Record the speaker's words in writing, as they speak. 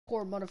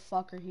poor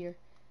motherfucker here.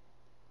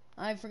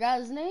 I forgot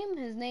his name.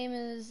 His name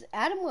is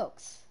Adam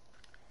Wilkes.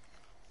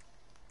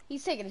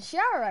 He's taking a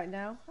shower right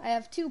now. I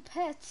have 2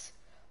 pets.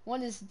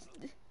 One is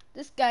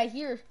this guy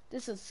here.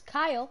 This is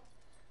Kyle.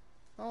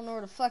 I don't know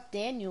where the fuck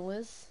Daniel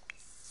is.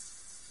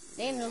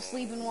 Daniel's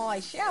sleeping while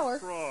I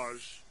shower.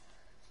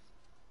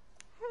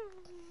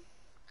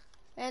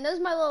 And there's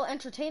my little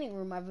entertaining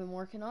room I've been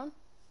working on.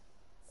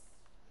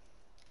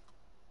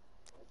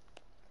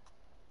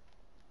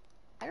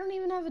 I don't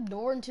even have a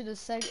door into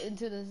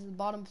the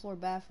bottom floor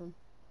bathroom.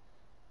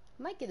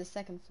 I might get a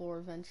 2nd floor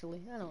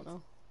eventually. I don't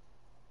know.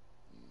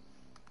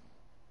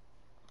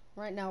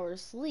 Right now we're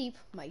asleep.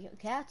 My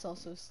cat's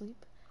also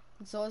asleep.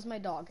 And so is my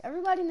dog.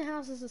 Everybody in the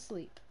house is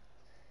asleep.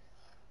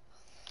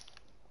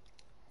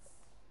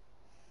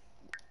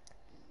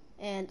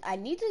 And I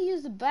need to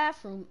use the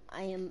bathroom.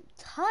 I am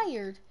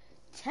tired.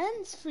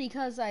 Tense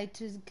because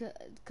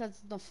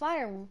the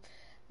fire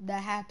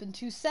that happened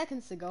 2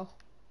 seconds ago.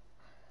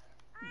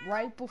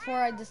 Right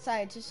before I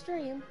decided to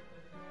stream.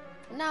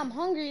 And now I'm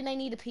hungry and I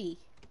need to pee.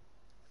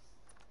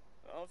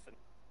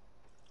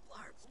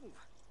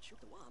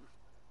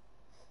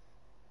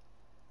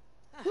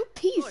 Who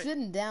pees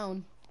sitting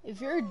down?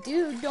 If you're a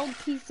dude, don't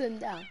pee sitting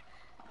down.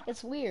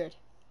 It's weird.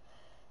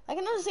 I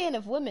can understand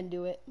if women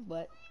do it,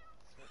 but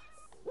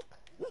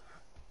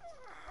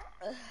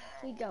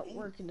we got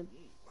work in the...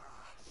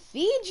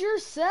 Feed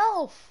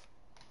yourself!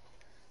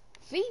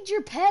 Feed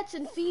your pets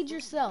and feed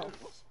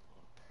yourself.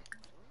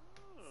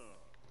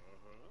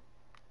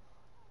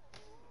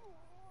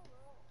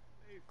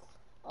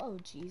 Oh,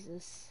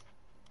 Jesus.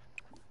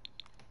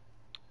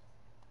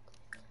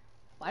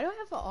 Why do I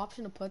have an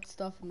option to put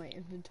stuff in my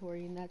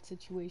inventory in that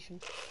situation?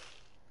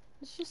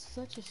 It's just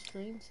such a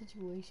strange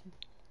situation.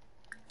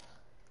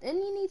 Then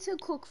you need to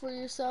cook for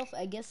yourself,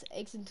 I guess,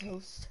 eggs and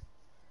toast.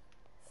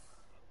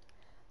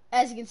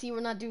 As you can see, we're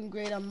not doing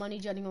great on money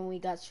judging when we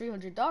got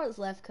 $300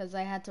 left because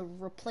I had to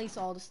replace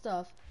all the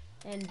stuff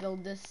and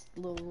build this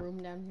little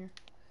room down here.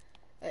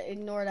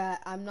 Ignore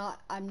that. I'm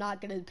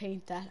not gonna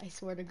paint that, I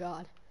swear to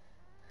God.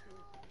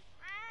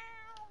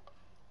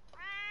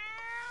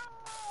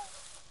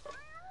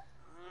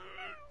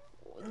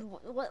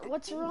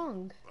 What's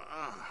wrong?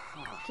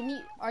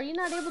 Are you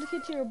not able to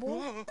get to your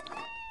bowl?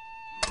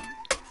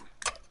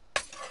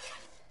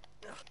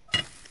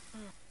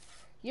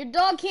 Your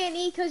dog can't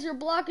eat because you're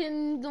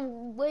blocking the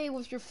way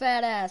with your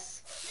fat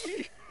ass.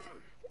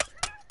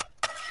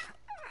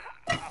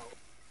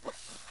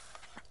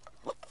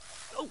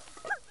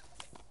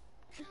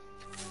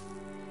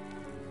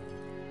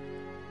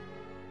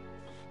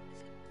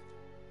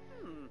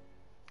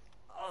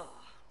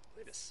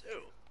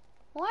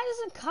 Why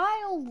doesn't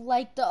Kyle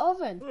like the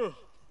oven?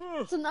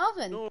 It's an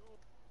oven.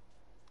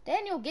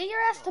 Daniel, get your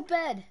ass to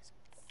bed.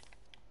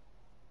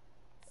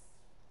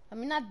 I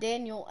mean, not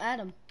Daniel,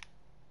 Adam.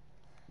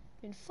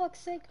 In fuck's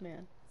sake,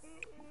 man.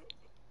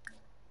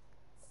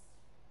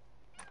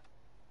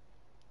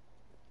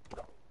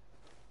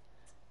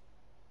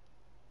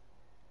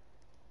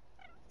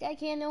 Guy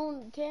can't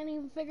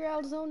even figure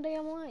out his own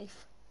damn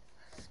life.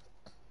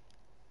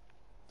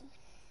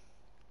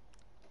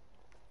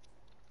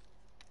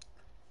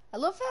 I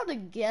love how the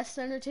guest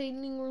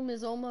entertaining room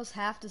is almost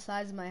half the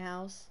size of my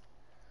house.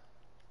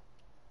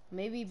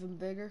 Maybe even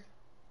bigger.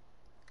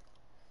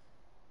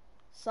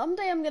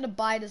 Someday I'm gonna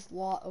buy this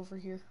lot over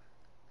here.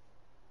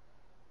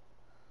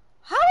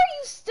 How are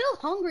you still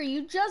hungry?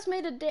 You just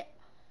made a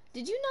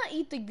Did you not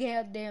eat the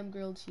damn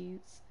grilled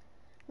cheese?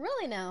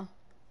 Really now?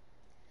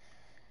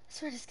 I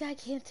swear this guy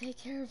can't take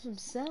care of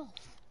himself.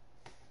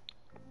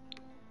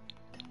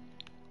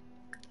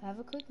 Have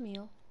a quick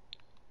meal.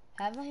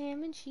 Have a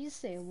ham and cheese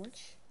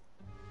sandwich.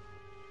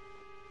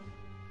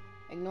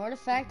 Ignore the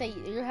fact that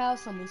your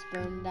house almost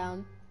burned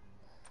down.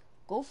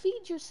 Go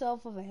feed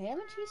yourself with a ham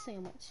and cheese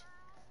sandwich.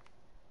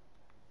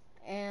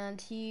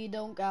 And he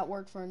don't got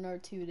work for another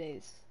 2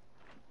 days.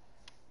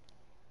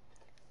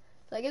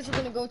 So I guess we're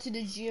gonna go to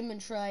the gym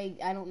and try,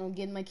 I don't know,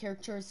 getting my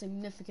character a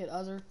significant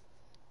other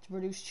to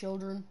produce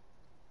children.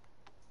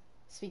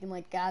 Speaking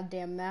like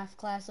goddamn math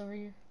class over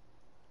here.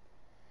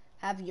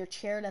 Have your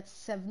chair that's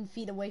 7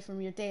 feet away from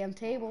your damn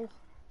table.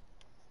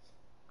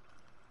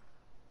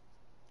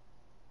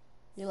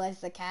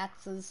 Realize the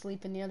cat's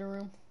asleep in the other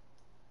room.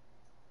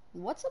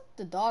 What's up with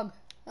the dog?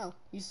 Oh,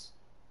 he's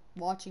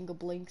watching a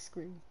blank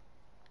screen.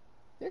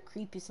 You're a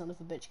creepy son of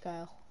a bitch,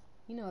 Kyle.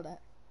 You know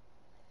that.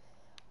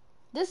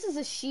 This is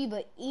a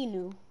Shiba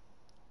Inu.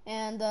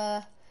 And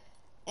Daniel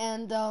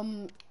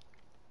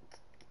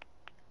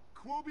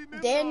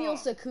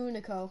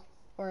Sakuniko.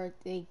 Or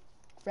a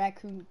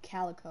raccoon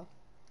calico.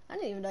 I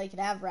didn't even know you could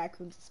have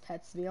raccoons as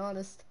pets, to be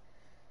honest.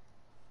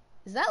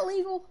 Is that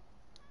legal?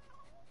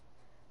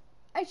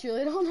 I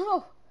truly don't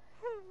know.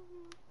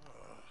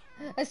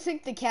 I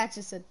think the cat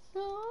just said,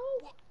 no.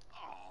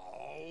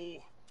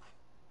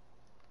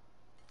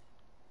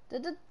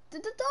 Did the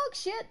dog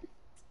shit?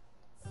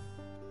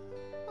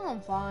 Oh,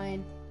 I'm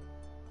fine.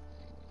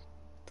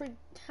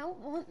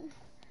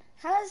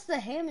 How is the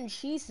ham and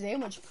cheese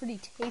sandwich pretty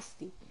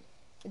tasty?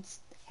 It's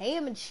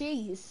ham and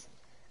cheese.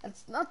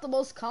 That's not the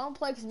most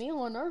complex meal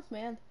on earth,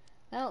 man.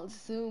 I don't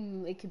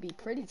assume it could be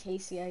pretty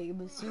tasty. I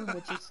assume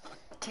it just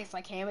tastes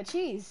like ham and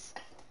cheese.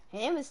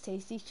 Ham is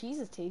tasty. Cheese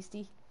is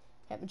tasty.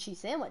 Ham and cheese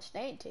sandwich, they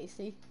ain't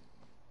tasty.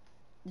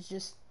 It's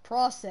just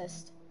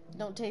processed. It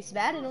don't taste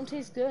bad. It don't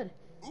taste good.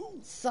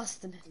 It's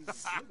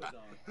sustenance.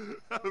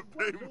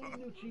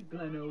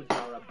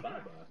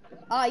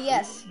 Ah,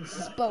 yes.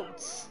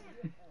 Spoats.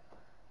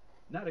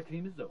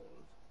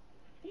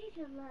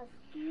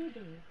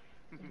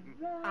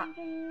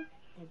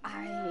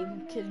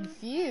 I'm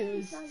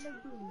confused.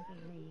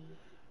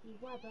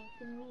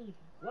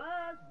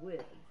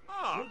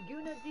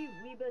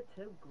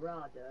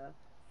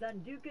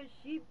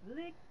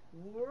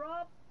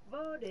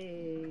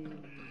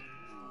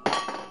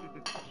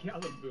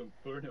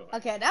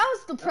 Okay, that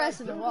was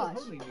depressing to watch.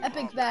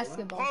 Epic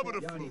basketball.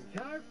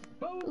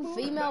 Ooh,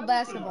 female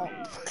basketball.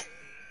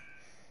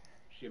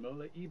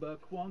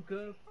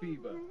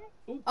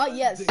 Oh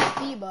yes,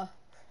 FIBA.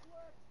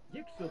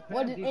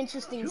 What an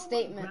interesting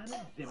statement.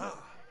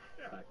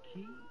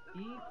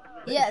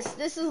 Yes,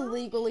 this is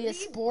legally a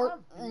sport.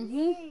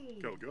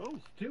 Go.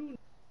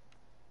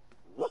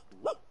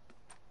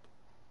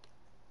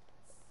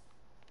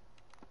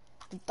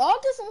 The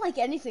dog doesn't like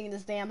anything in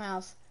this damn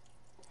house.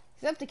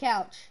 Except the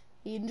couch.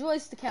 He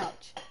enjoys the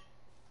couch.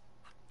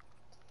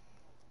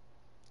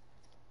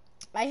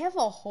 I have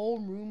a whole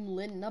room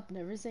lit up and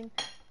everything.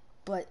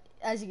 But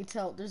as you can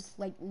tell, there's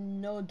like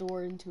no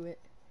door into it.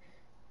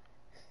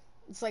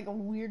 It's like a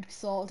weird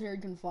solitary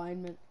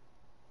confinement.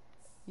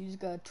 You just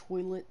got a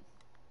toilet,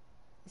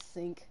 a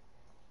sink,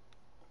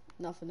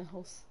 nothing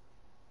else.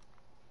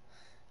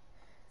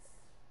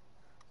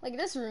 Like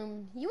this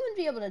room, you wouldn't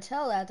be able to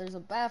tell that there's a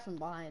bathroom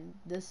behind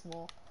this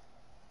wall.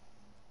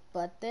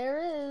 But there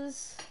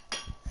is.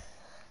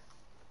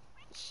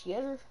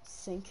 Share,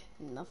 sink,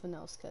 and nothing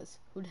else, cause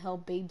who the hell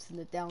babes in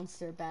the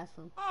downstairs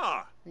bathroom?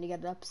 And you got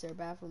an upstairs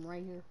bathroom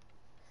right here.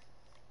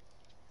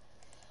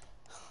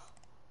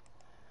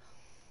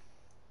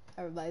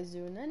 Everybody's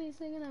doing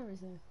anything and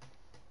everything.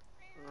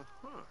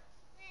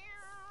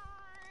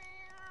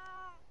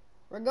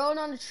 We're going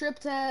on a trip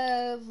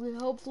to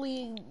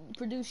hopefully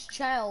produce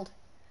child.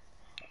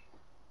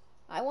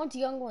 I want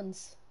young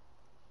ones.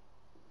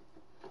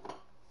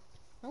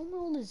 How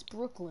old is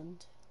Brooklyn?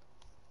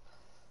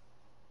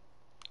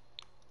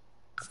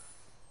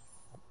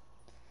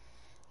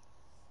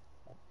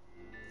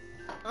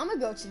 I'm gonna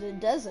go to the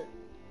desert.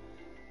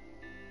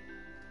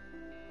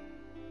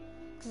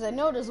 Because I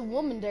know there's a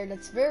woman there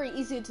that's very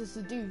easy to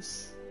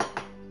seduce.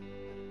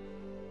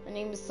 Her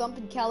name is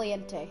something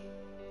Caliente.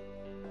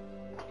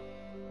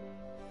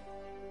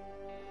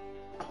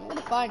 I'm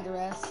gonna find her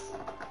ass.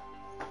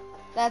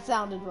 That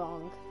sounded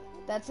wrong.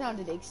 That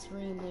sounded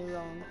extremely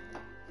wrong.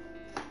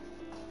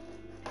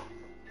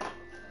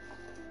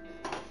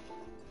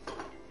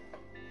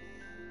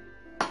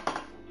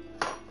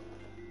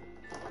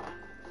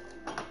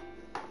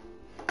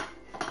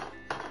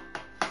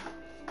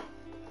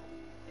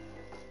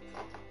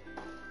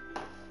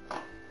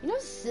 You know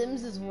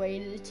Sims is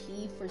rated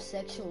T for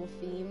sexual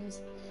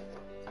themes?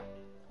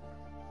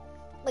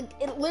 Like,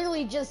 it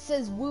literally just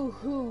says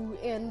woohoo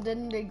and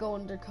then they go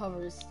under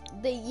covers.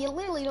 You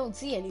literally don't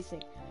see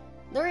anything.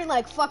 There ain't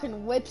like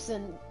fucking whips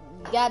and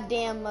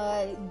goddamn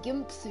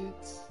gimp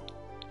suits.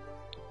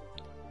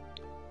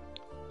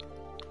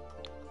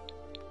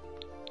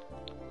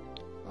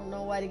 I don't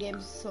know why the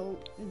game's so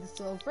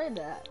afraid of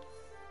that.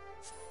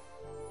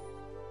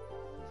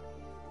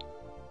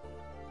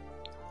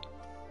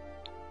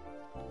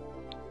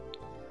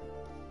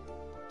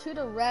 To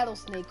the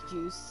rattlesnake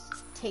juice.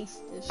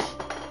 Taste-ish.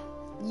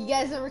 You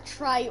guys ever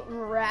try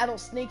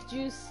rattlesnake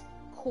juice?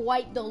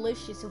 Quite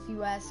delicious if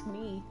you ask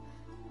me.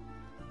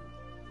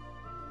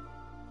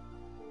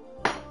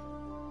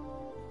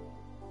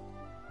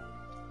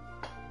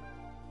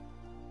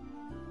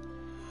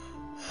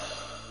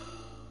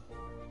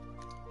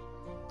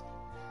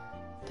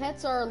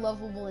 Pets are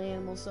lovable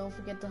animals, so don't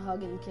forget to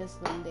hug and kiss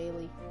them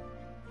daily.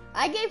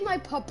 I gave my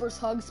puppers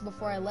hugs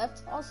before I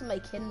left. Also my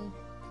kitten.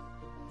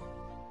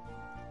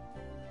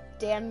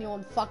 Daniel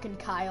and fucking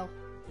Kyle.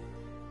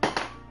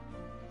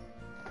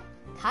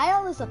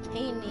 Kyle is a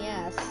pain in the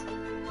ass.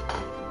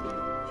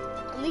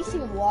 At least he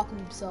can walk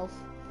himself.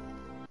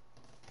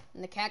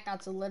 And the cat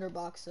got a litter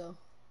box, so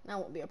that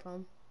won't be a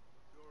problem.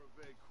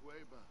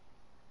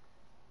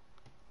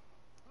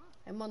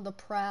 I'm on the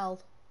prowl.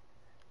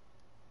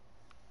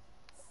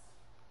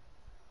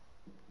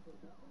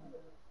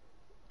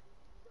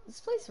 This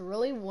place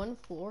really one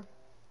floor?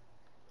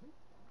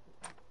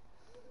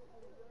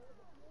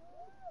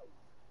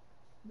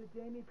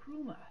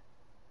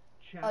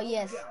 Oh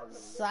yes,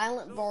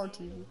 silent bar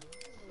TV.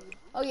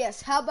 Oh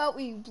yes, how about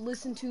we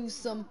listen to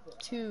some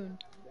tune?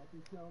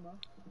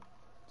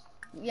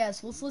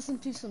 Yes, let's listen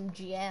to some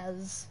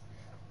jazz.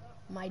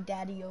 My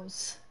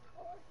daddy-os.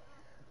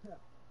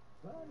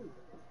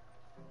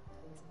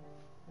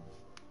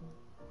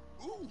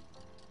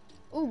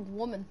 Ooh,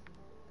 woman.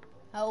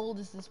 How old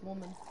is this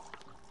woman?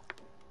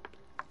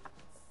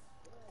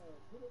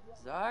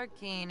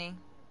 Zarkini.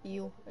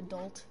 You,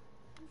 adult.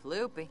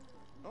 Floopy.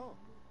 Oh.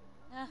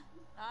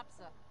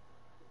 Opsa.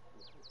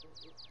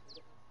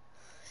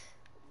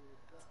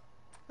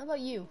 How about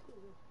you?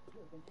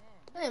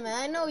 Hey man,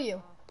 I know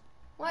you.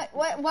 Why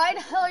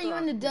the hell are you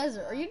in the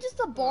desert? Are you just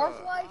a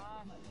barfly?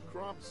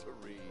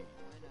 Cropsery.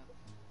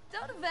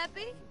 Don't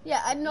Veppy.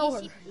 Yeah, I know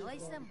her.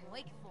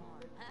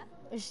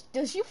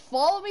 Does she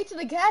follow me to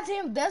the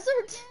goddamn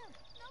desert?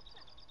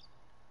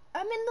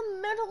 I'm in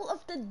the middle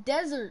of the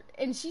desert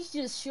and she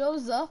just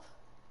shows up.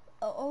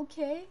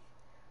 Okay.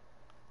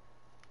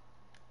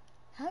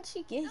 How'd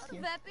she get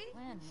here? I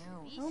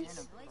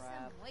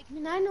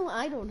mean, I know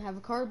I don't have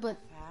a car, but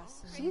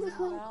she was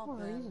my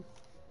car.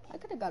 I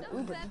could have got an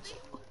Uber.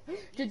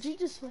 Did you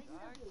just?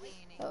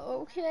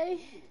 Okay.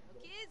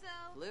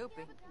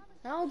 Floopy.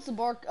 Now it's the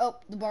bark. Oh,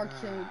 the bark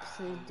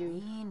killed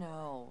dude.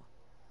 No.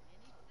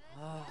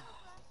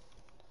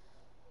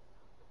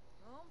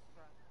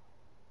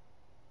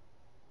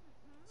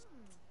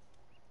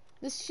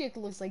 This chick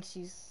looks like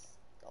she's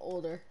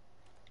older.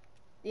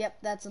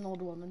 Yep, that's an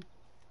old woman.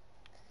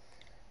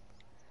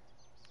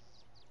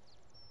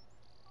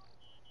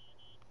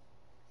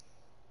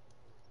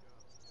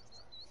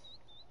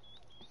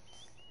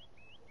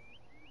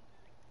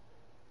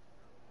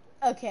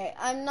 Okay,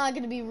 I'm not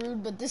gonna be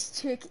rude, but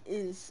this chick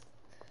is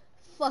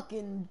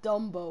fucking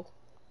Dumbo.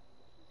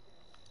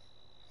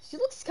 She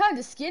looks kind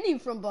of skinny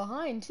from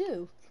behind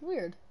too. It's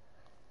weird.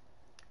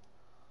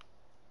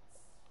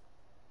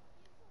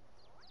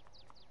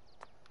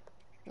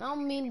 I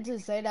don't mean to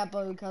say that,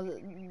 but because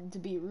to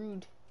be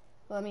rude.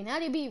 Well, I mean, how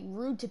do you be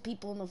rude to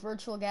people in a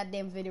virtual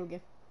goddamn video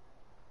game?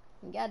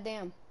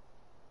 Goddamn.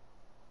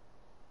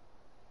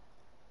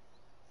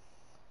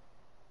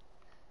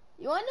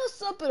 You wanna know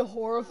something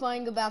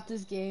horrifying about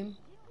this game?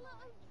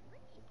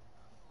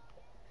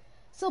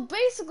 So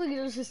basically,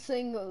 there's this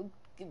thing.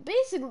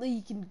 Basically,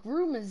 you can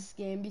groom this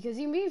game because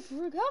you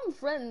become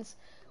friends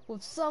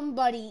with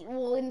somebody,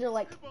 well, when they're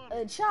like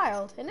a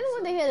child, and then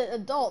when they hit an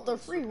adult, they're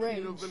free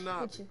range,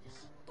 which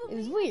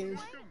is weird,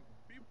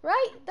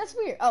 right? That's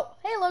weird. Oh,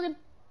 hey, Logan.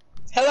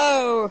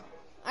 Hello.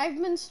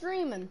 I've been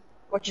streaming.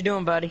 What you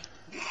doing, buddy?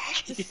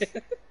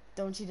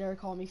 Don't you dare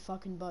call me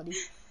fucking buddy.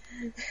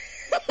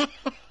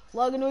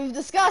 Logan, we've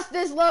discussed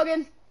this,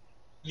 Logan.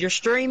 You're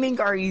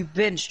streaming, or you've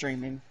been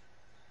streaming?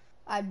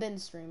 I've been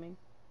streaming.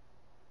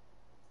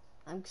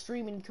 I'm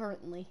streaming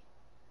currently.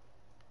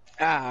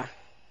 Ah.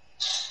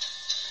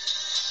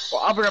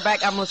 Well, I'll be right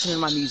back. I'm listening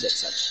to my music,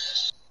 so.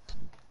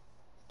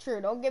 True,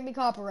 don't get me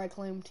copyright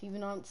claimed,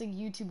 even though I don't think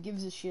YouTube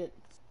gives a shit.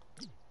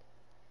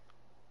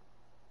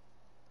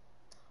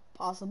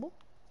 Possible.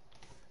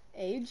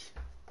 Age.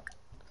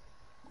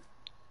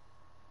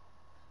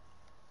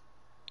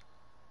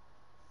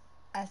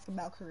 Ask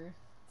about career.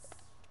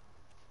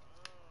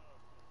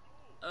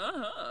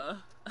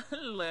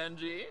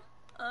 Langy.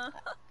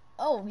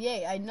 Oh,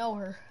 yay, I know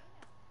her.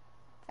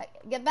 Hey,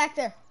 get back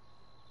there.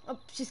 Oh,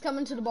 she's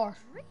coming to the bar.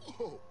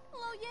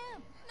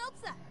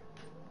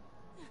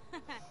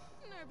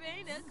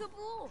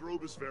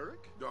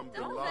 Drobospheric?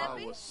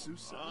 Dumgala was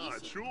Susa. Ah,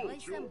 chul.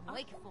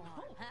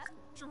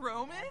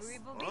 Dromus?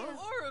 Huh?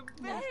 Or a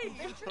babe?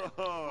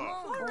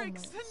 Forex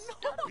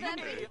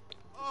Zenobia.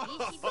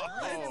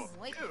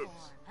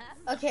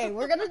 Okay,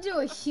 we're gonna do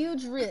a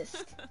huge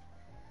risk.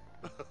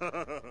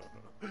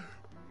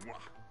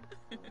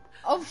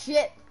 Oh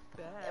shit!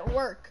 It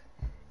worked.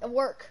 It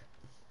worked.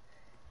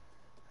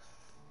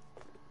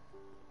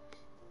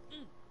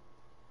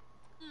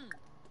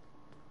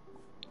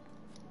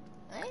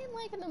 I ain't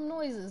liking them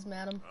noises,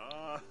 madam.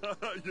 Ah,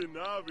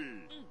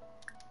 Yanabi.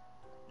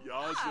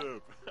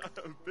 Yazip.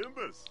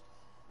 Bimbus.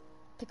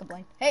 Pick a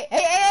blank. Hey,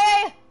 hey,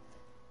 hey, hey!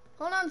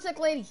 Hold on, sick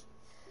lady.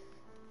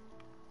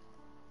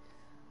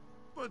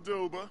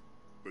 Badoba.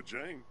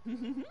 Bajang.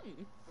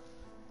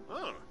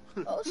 Ah.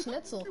 Oh,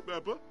 Schnitzel.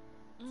 Beppa.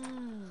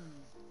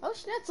 Oh,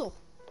 Schnitzel.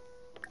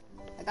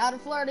 I got her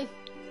flirty.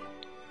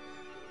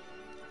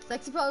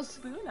 Sexy pose.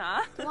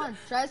 Boona. Come on,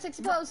 try a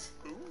sexy pose.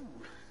 Ooh.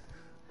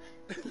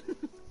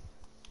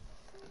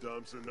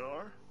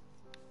 Damsonar.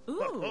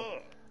 Ooh.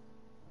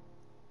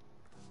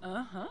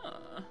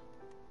 Uh-huh.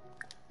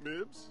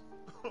 Mibs.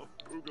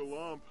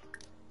 Oogalump.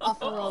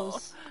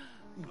 Offeros.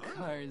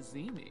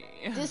 Carzini.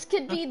 This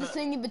could be the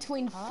thing in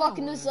between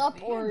fucking us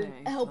up or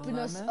helping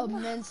us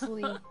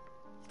immensely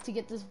to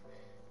get this.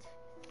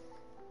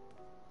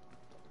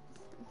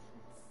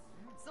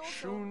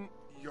 Shun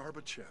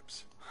Yarba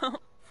Chips.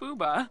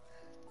 Fuba.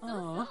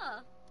 Oh.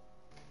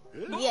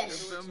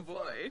 Yes. Them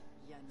boy.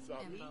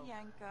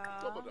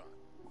 Tobadon.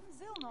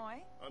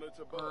 Zilnoy.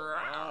 Anataba.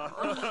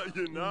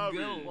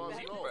 Yanabi.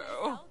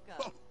 Go.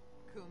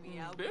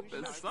 Bip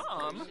is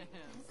some.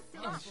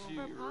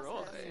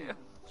 Shiroy.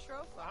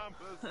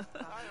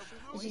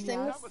 Did she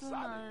sing this?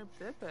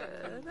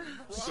 Bipid.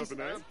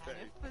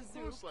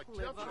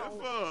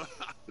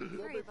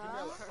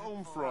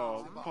 Home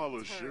from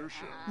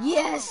Polishirsha.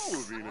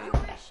 Yes.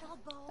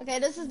 Okay,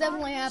 this is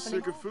definitely happening.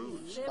 Sick of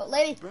foods. Oh,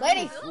 lady,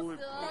 lady.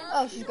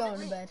 Oh, she's going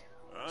to bed.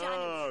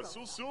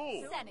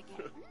 Sul.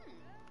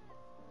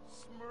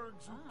 Smurg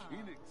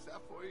zucchini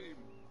Safoim.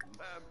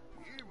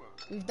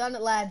 We've done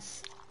it,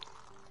 lads.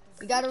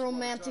 We got a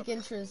romantic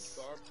interest.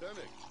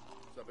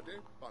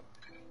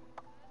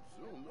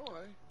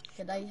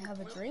 Could I have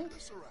a drink?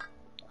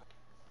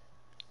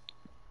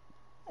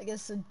 I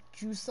guess a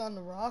juice on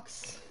the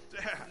rocks.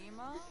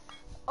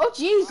 Oh,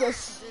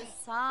 Jesus!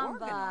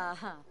 Samba.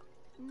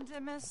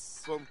 Dimis.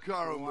 From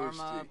Karo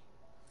Musti.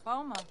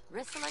 Boma.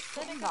 Risalek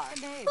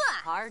Sidingar.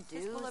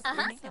 Pardu.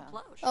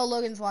 Oh,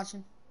 Logan's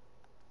watching.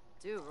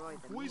 Do Roy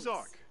the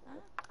Wizark.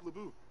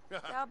 Labu.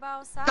 I'm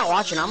not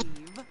watching. I'm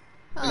listening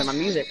to my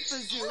music.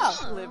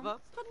 Oh,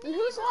 and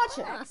who's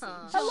watching?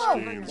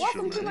 Hello,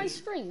 welcome to my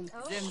stream.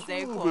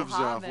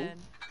 Bivzavel.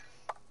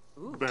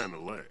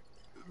 Banale.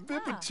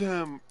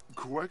 Bibitem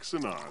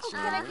Quexanas.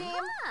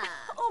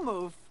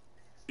 Move.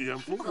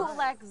 Yemful.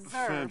 Kulak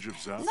Zer.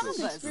 Fanjivzavel. Sounds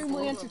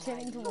extremely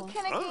entertaining to watch.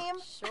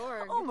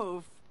 Sure.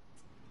 Move.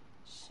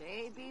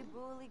 Shaby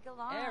Bully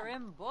Galan.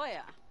 Erin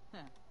Boya.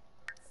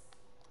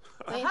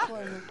 Wait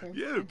for it,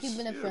 Yibs.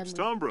 keeping it friendly.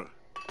 Tombra.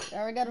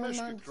 I got a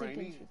romantic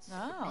interest.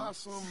 Oh.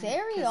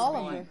 Sari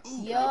Oliver.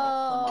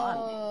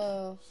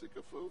 Yo.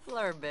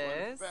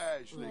 Flurbis.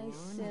 Nice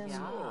Sims.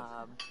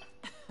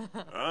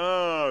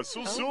 Ah,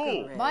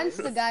 Sul. Mine's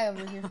the guy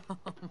over here.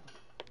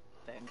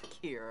 Then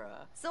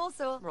Kira. Sul.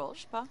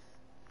 Rolshpa.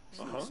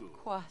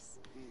 Quas.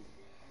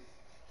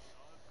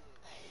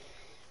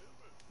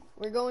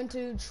 We're going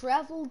to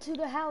travel to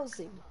the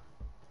housing.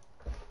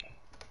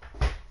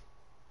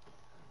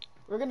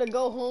 We're gonna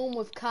go home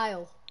with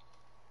Kyle.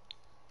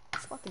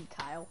 Fucking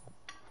Kyle.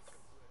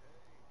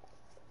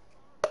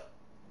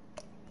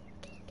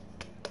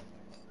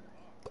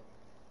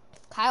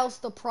 Kyle's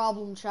the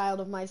problem child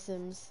of my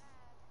Sims.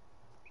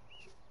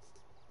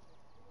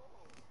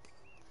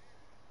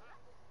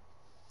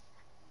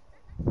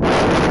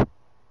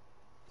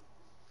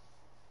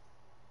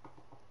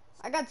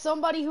 I got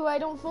somebody who I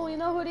don't fully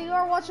know who they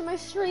are watching my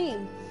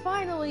stream.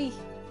 Finally.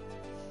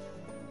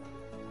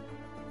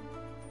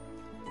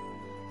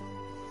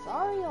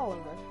 Sorry,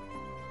 Oliver.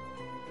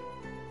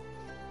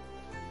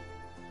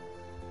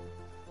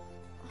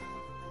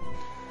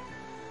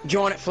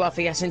 Join it,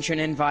 Fluffy. I sent you an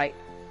invite.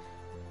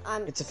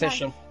 It's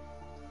official.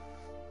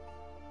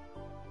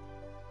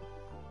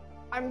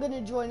 I'm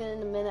gonna join it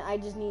in a minute. I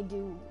just need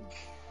to.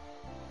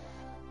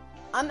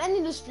 I'm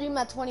ending the stream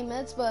at 20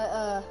 minutes,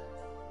 but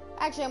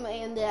actually I'm gonna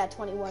end it at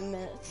 21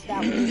 minutes. That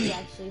was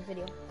actually a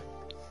video.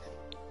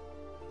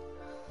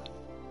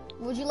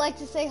 Would you like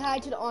to say hi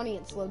to the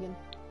audience, Logan?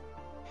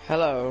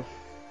 Hello.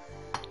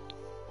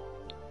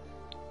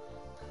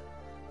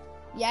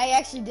 Yeah, I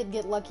actually did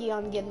get lucky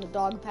on getting the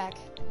dog pack.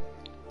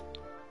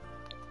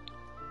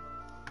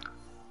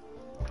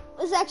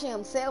 It was actually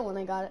on sale when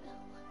I got it.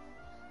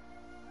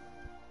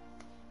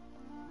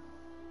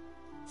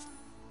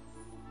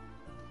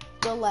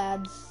 The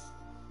lads.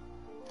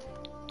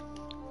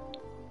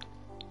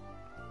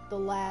 The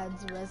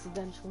lads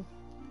residential.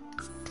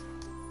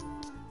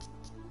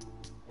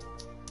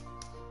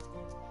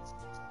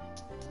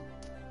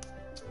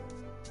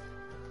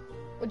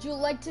 Would you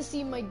like to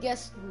see my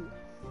guest room?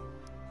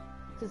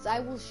 Because I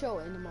will show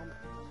it in a moment.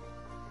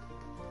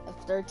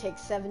 After it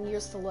takes 7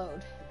 years to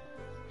load.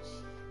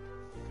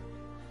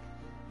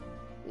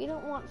 We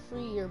don't want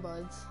free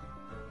earbuds.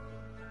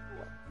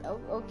 Oh,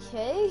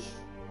 okay.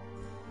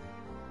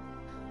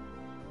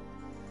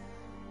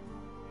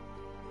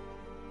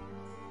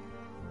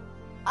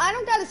 I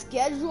don't got a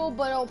schedule,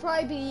 but it'll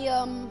probably be,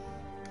 I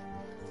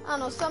don't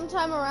know,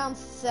 sometime around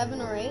 7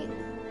 or 8,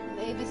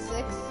 maybe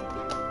 6.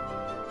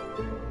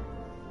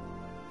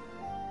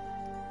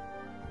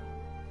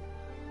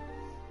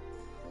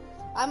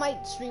 I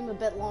might stream a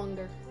bit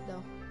longer,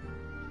 though.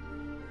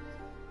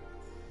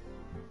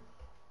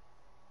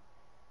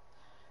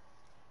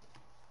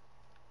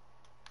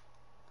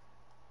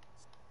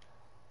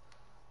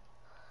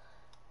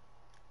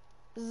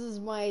 This is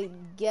my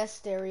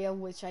guest area,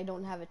 which I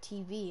don't have a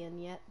TV in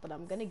yet, but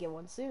I'm gonna get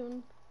one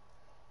soon.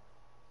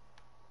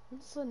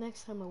 When's the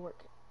next time I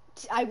work?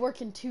 I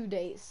work in 2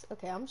 days.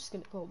 Okay, I'm just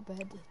gonna go to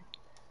bed.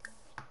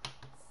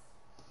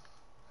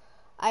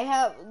 I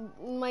have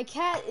my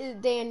cat is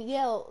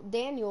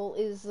Daniel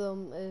is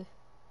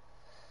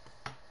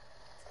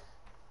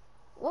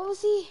what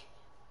was he?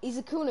 He's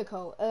a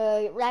Kuniko,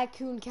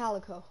 raccoon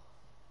calico.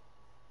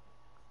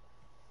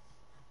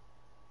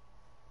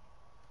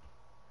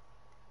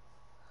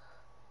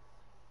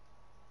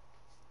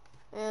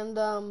 And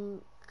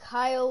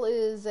Kyle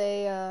is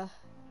a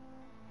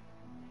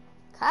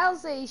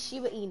Kyle's a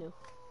Shiba Inu.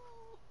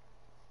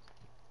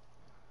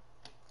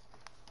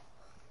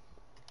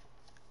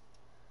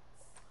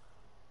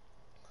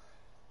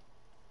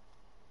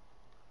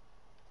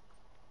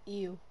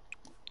 Ew.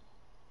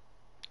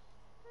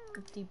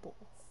 Empty bowl.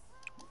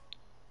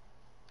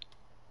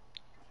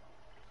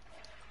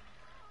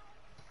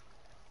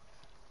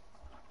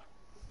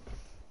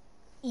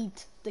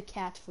 Eat the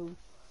cat food.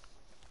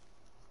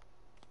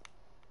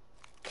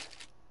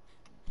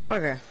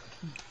 Okay.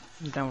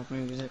 I'm done with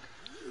music.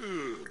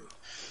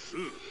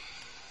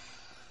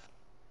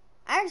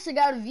 I actually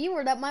got a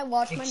viewer that might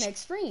watch my next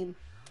stream.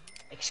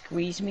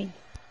 Excuse me?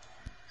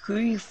 Who are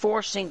you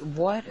forcing?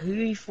 What? Who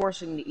are you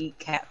forcing to eat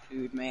cat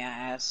food? May I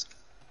ask?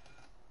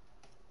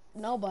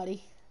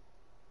 Nobody.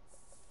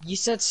 You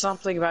said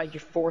something about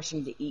you're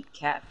forcing to eat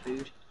cat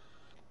food.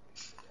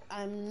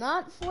 I'm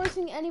not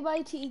forcing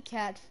anybody to eat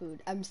cat food.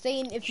 I'm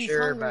saying if he's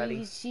Sure, hungry,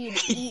 buddy. he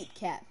should eat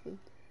cat food.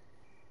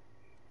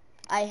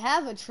 I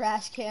have a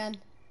trash can.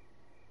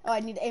 Oh,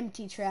 I need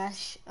empty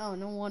trash. Oh,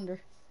 no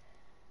wonder.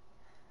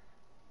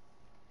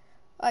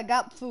 I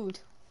got food.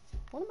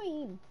 What am I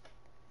eating?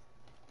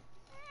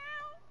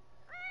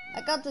 I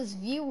got this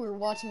viewer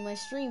watching my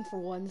stream for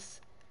once,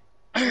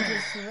 which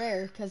is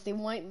rare because they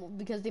might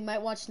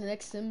watch the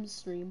next Sims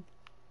stream.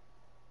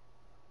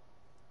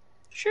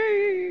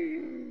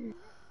 Shoo.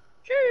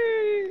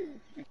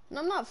 And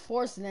I'm not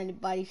forcing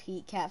anybody to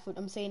eat cat food.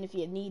 I'm saying if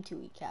you need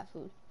to eat cat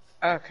food.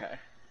 Okay.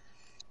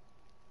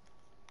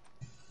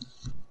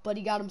 But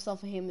he got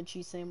himself a ham and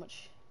cheese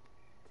sandwich.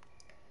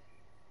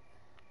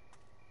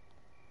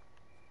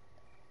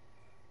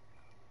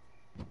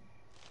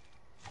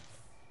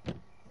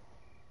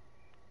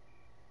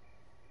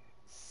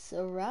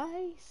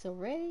 Sarai.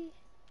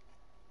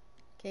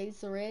 Okay,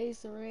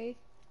 Sarai.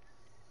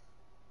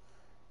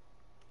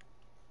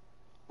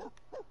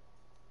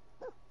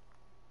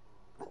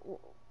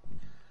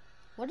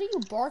 What are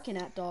you barking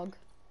at, dog?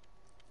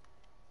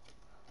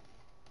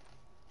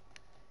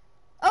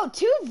 Oh,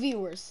 2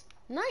 viewers.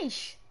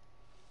 Nice.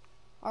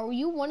 Are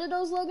you one of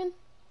those, Logan?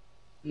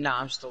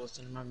 Nah, I'm still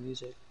listening to my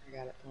music. I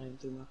got it playing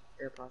through my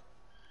AirPod.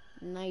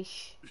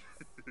 Nice.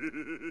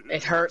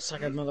 It hurts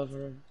like a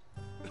motherfucker.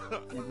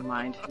 Never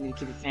mind. I need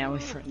to keep it family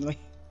friendly.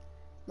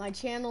 My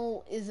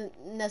channel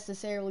isn't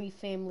necessarily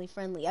family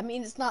friendly. I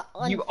mean, it's not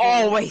You unfamily.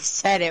 always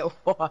said it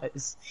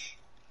was.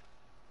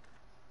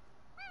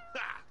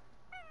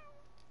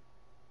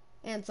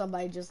 And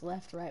somebody just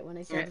left right when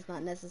I said it's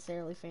not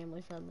necessarily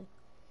family friendly.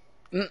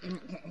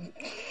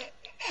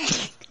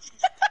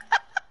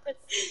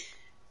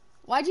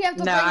 Why'd you have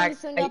to bring this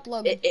thing up,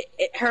 Logan?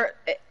 It hurt.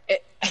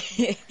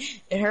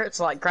 It hurts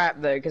like crap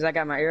though, because I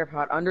got my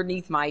AirPod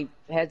underneath my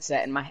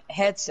headset, and my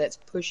headset's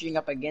pushing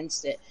up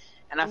against it,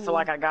 and I feel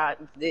like I got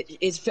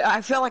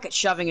I feel like it's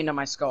shoving into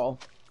my skull.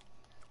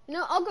 You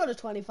know, I'll go to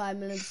 25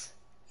 minutes,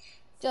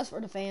 just for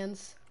the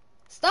fans.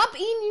 Stop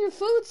eating your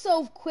food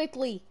so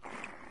quickly.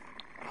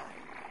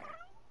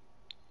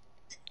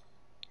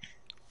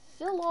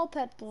 Fill all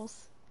pet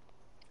bowls.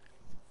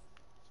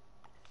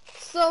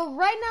 So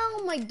right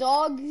now, my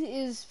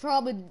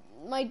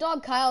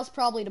dog Kyle's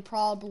probably the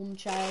problem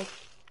child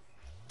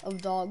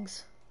of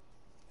dogs.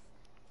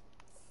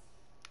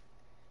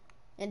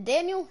 And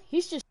Daniel,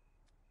 he's just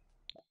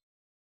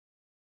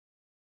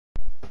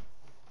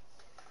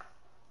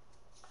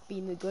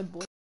being a good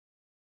boy.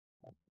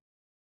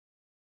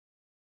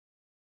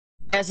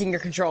 As in your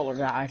controller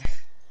died.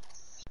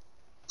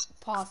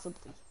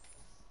 Possibly.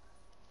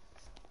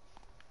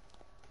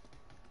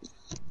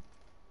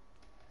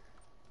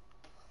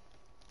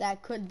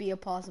 That could be a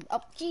possible.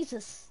 Oh,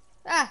 Jesus.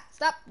 Ah,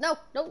 stop. No,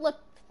 don't look.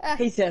 Ah.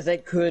 He says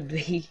it could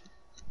be.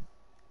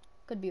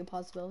 Could be a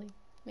possibility.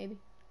 Maybe.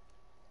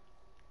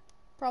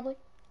 Probably.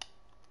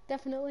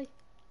 Definitely.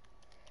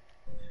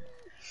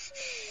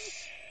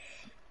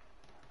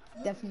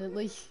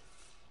 Definitely.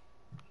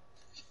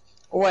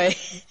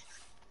 Wait.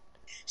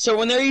 So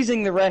when they're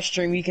using the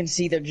restroom, you can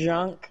see their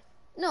junk?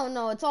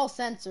 No, it's all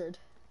censored.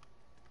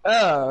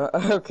 Oh,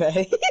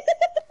 okay.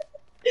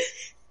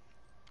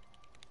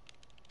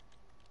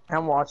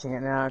 I'm watching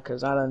it now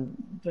because I done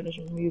finished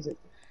with music.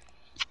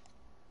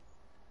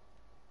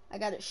 I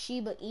got a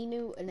Shiba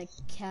Inu and a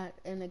cat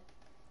and a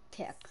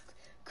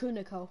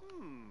Kuniko.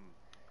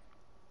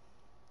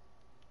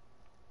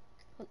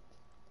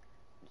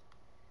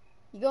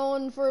 You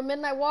going for a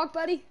midnight walk,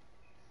 buddy?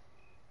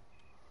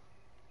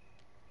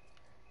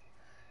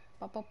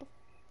 Pop, pop, pop.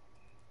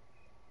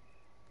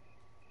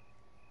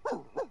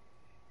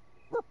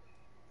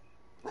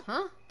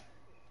 Huh?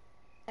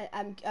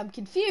 I'm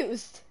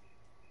confused.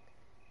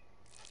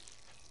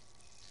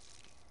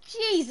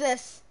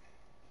 Jesus.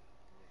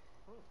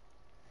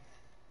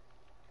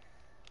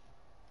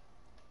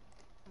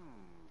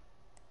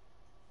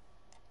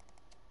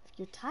 If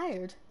you're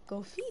tired,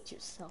 go feed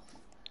yourself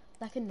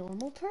like a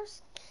normal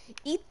person.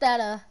 Eat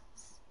that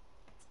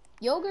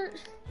yogurt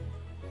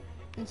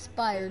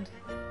inspired.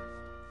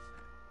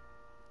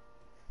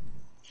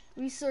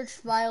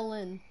 Research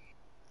violin.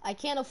 I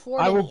can't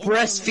afford. I will any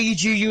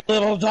breastfeed you, you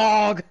little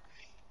dog.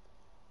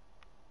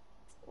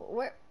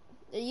 Where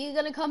are you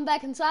gonna come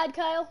back inside,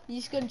 Kyle? You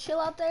just gonna chill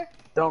out there?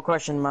 Don't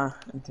question my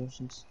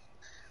intentions.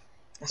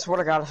 I swear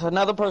to God, if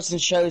another person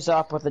shows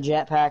up with a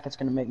jetpack, it's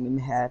gonna make me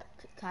mad.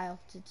 Kyle,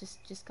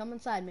 just come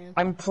inside, man.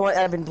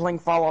 I've been playing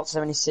Fallout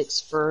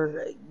 76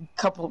 for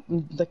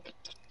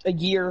a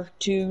year or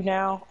two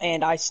now,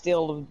 and I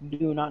still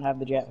do not have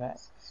the jetpack,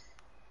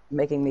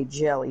 making me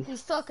jelly.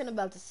 He's talking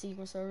about the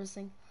Secret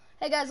Servicing.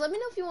 Hey guys, let me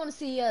know if you want to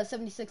see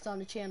 76 on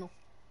the channel.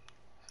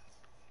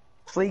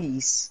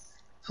 Please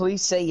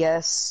say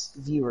yes,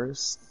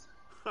 viewers.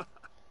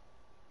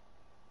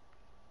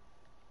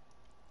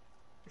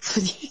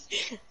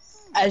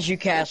 As you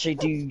can actually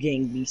do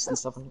gang beasts and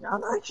stuff like that.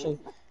 I'm actually,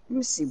 let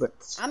me see what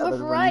I'm a other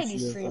variety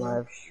rings that streamer.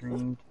 I've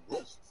streamed.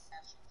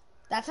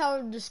 That's how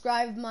I would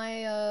describe my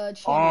channel.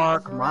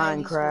 Ark,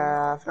 variety streamer.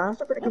 Minecraft.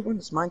 That's a pretty good one.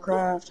 It's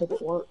Minecraft. Hope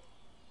it works.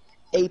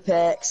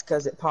 Apex,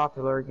 because it's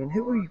popular again.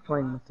 Who were you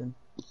playing with then?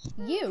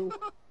 You.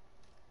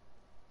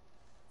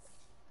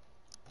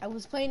 I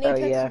was playing Oh,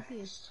 Apex yeah.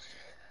 with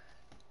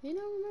you. You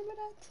don't remember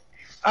that?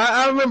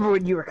 I remember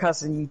when you were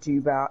cussing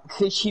YouTube out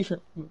because you were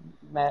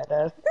mad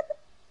at it.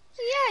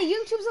 Yeah,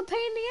 YouTube's a pain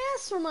in the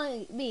ass for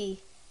me.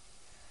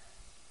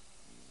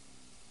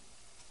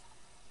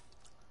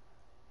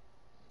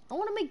 I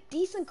want to make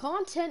decent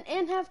content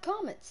and have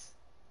comments.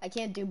 I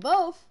can't do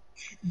both.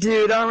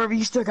 Dude, I remember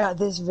you still got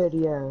this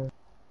video.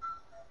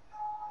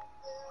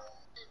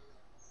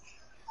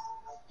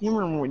 You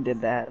remember when we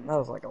did that? That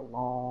was like a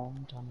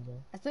long time ago.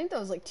 I think that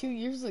was like 2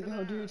 years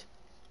ago, dude.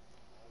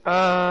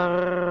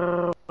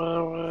 That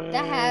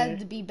That had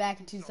to be back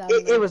in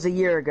 2000. It was a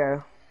year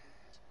ago.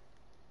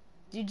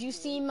 Did you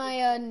see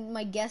my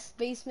my guest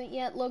basement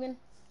yet, Logan?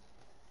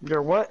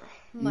 Your what?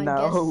 My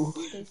No.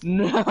 guest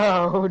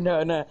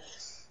basement. No.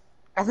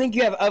 I think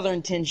you have other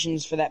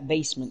intentions for that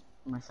basement,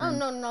 my Oh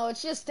friend. no,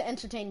 it's just to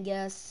entertain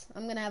guests.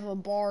 I'm gonna have a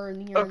bar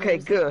in here. and Okay,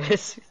 everything.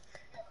 good.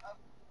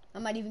 I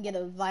might even get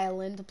a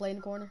violin to play in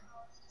the corner.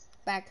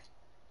 Back.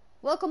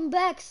 Welcome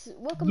back.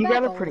 Welcome You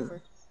back, got a pretty-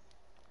 Oliver.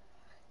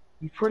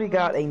 You pretty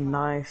got a pretty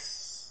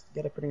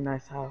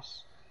nice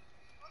house.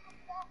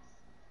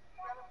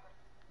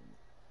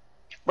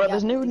 Bro, Yeah,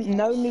 there's no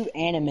the new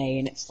anime,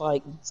 and it's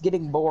like, it's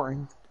getting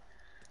boring.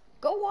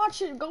 Go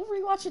watch it. Go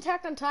rewatch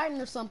Attack on Titan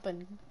or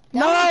something.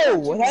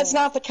 No, that's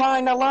not the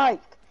kind I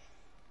like.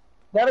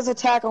 That is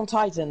Attack on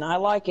Titan. I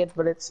like it,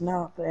 but it's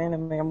not the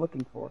anime I'm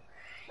looking for.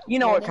 You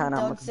know what kind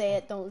I'm Don't looking say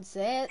it. Don't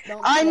say it.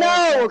 Don't. I say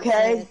know, it, don't okay?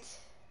 say it.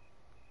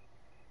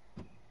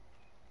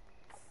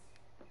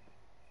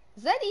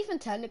 Is that even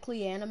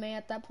technically anime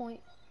at that point?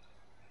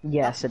 for.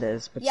 Yes, it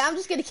is. But Yeah, I'm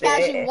just gonna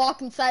casually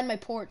walk inside my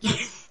porch.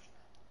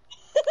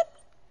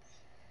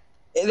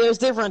 there's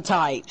different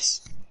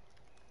types.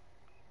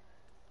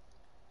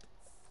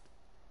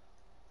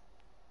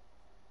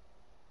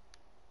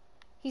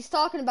 He's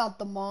talking about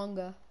the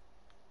manga.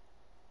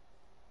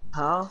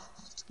 Huh?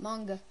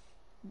 Manga.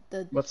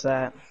 The. What's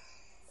that?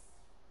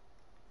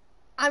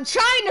 I'm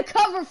trying to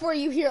cover for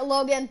you here,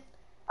 Logan.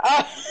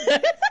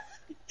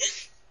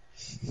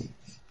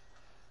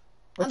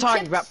 We're I'm talking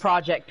tips- about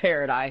Project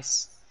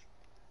Paradise.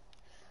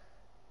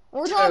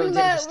 We're Toad talking didn't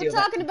about steal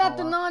that from the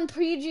Fallout.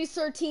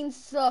 non-PG-13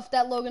 stuff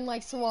that Logan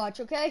likes to watch.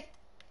 Okay.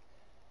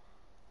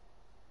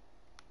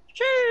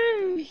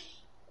 I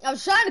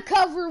was trying to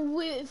cover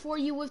for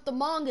you with the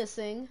manga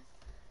thing.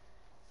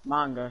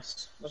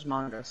 Mangas. What's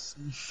mangas?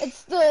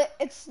 It's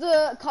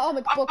the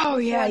comic book. Oh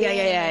yeah, before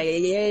the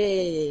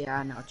anime. yeah.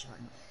 I know what you're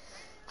talking about.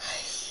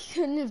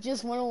 Couldn't have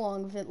just went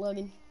along with it,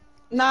 Logan.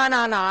 No. I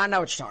know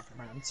what you're talking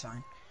about. It's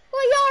fine.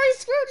 Well, you already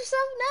screwed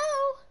yourself now.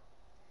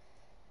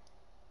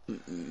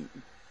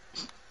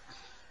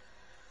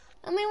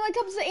 I mean, when it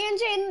comes to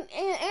anime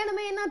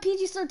and not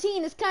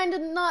PG-13, it's kind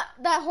of not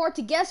that hard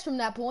to guess from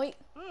that point.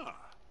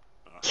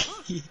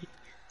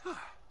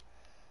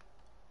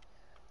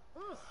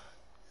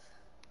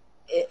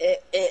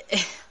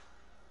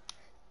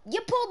 You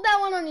pulled that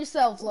one on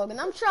yourself, Logan.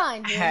 I'm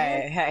trying here.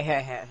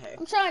 Hey.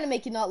 I'm trying to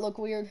make you not look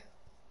weird.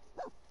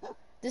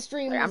 This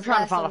stream I'm is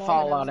trying to find a lasting long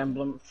Fallout enough.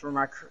 emblem for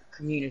my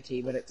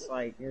community, but it's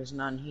like, there's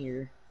none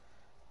here.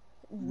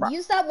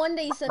 Use that one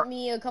that you sent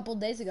me a couple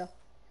days ago.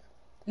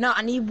 No,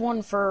 I need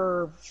one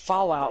for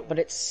Fallout, but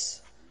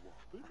it's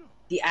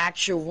the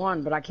actual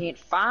one, but I can't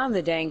find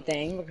the dang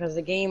thing because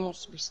the game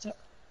wants to be stuck.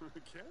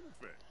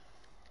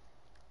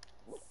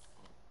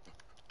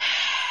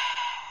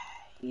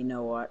 You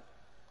know what?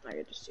 I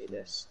could just do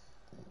this.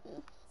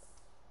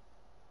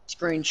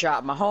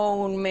 Screenshot my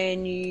home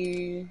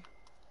menu.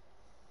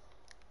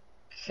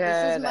 Okay,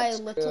 This is my that's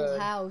little good.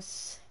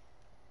 house.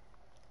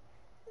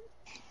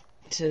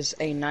 It is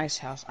a nice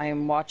house. I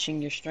am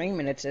watching your stream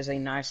and it says a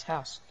nice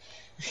house.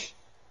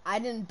 I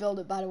didn't build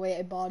it, by the way.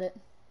 I bought it.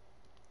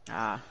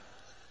 Ah.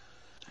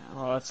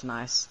 Oh, that's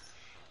nice.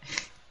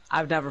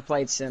 I've never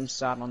played Sims,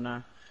 so I don't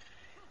know.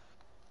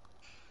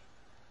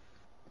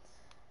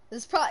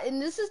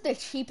 This is the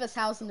cheapest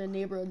house in the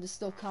neighborhood. This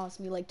still cost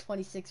me like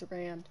 26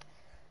 grand.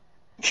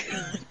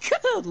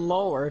 Good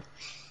lord.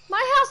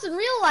 My house in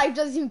real life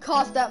doesn't even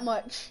cost that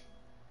much.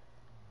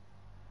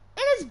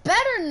 And it's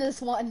better than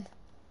this one.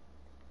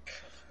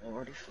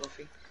 Lordy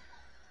fluffy.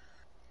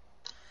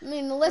 I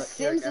mean, unless Look,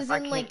 here, Sims if is I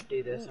in can't like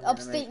do this, I'm gonna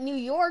upstate New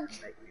York.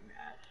 Make me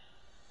mad.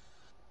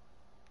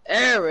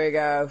 There we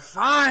go.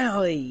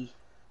 Finally.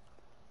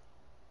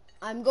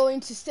 I'm going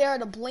to stare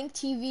at a blank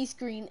TV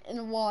screen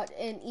and watch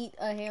and eat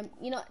a ham.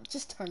 You know,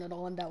 just turn it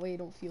on. That way you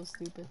don't feel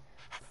stupid.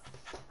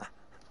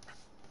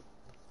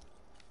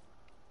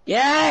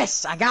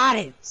 Yes, I got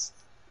it.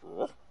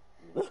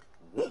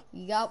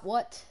 You got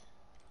what?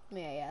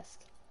 May I ask?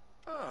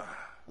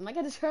 Am I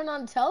gonna turn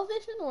on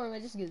television or am I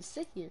just gonna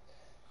sit here?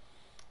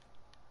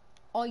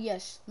 Oh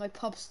yes, my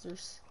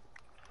pupsters.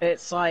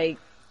 It's like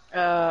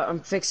I'm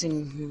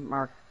fixing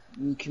our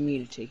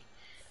community.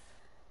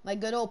 My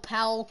good old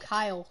pal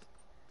Kyle.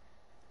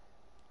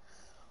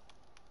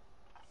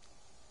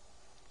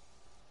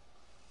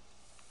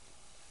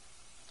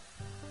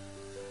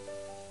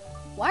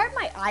 Why are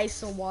my eyes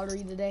so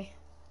watery today?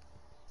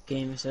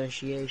 Game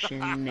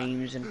association,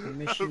 names and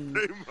permission.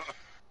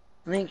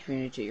 Link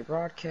community to your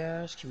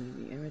broadcast,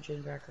 community image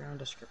and background,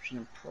 description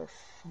and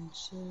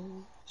preferences.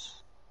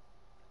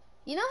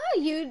 You know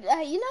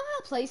how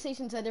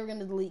PlayStation said they were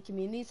gonna delete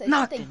communities?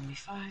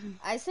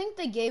 I think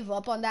they gave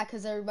up on that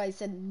because everybody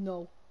said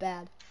no,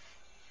 bad.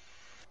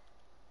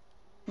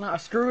 No, I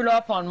screwed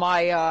up on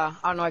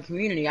my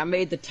community. I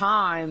made the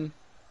time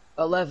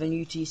 11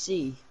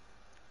 UTC.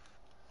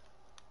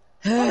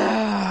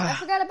 I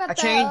forgot about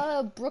I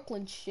that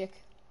Brooklyn chick.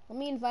 Let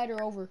me invite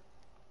her over.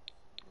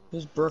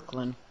 Who's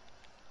Brooklyn?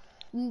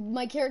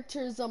 My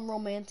character's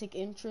romantic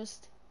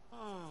interest.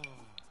 I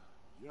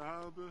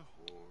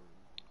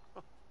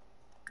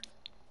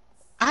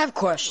have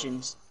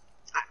questions.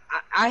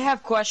 I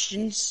have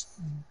questions.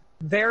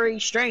 Very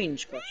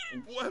strange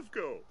questions.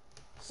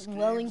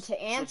 Willing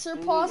to answer,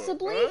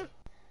 possibly?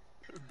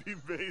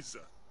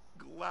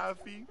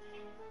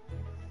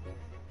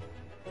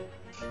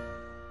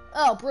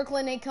 Oh,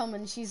 Brooklyn ain't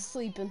coming. She's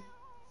sleeping.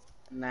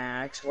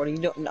 Max, what are you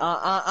doing?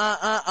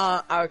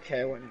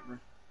 Okay, whatever.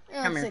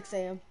 Come here. 6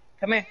 a.m.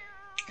 Come here.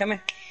 Come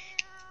here.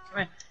 Come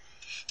here.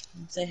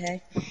 Say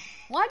hey.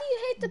 Why do you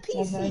hate the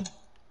PC?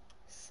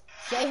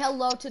 Say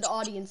hello to the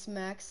audience,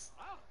 Max.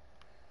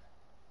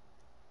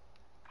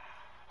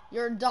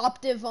 Your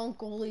adoptive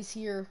uncle is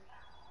here.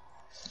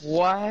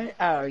 What?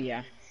 Oh,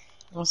 yeah.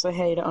 I'll say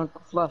hey to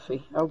Uncle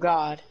Fluffy. Oh,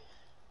 God.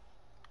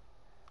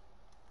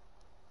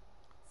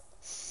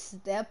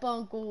 Step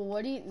uncle,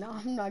 what do you... No,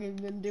 I'm not even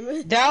gonna do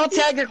it. That'll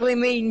technically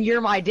mean you're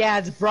my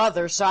dad's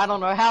brother, so I don't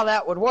know how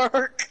that would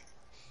work.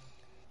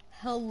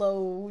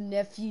 Hello,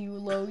 nephew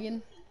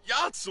Logan.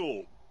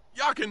 Yatsul!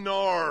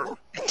 Yakinar!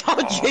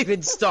 Don't you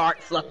even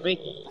start, Fluffy.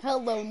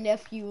 Hello,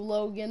 nephew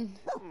Logan.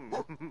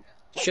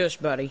 Shush,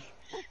 buddy.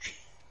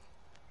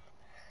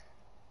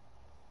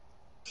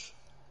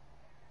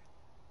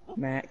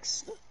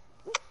 Max.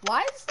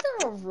 Why is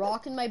there a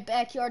rock in my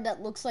backyard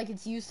that looks like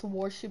it's used to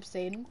worship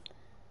Satan?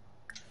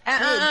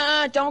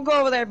 Don't go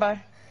over there, bud.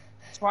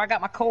 That's where I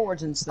got my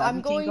cords and stuff.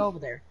 You can't go over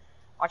there.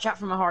 Watch out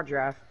for my hard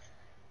drive.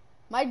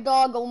 My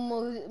dog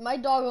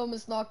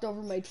almost knocked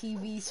over my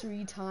TV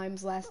 3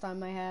 times last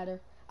time I had her.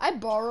 I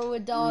borrow a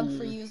dog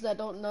for you that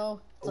don't know.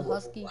 It's a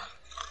husky.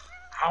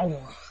 Ow.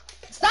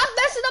 Stop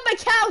messing up my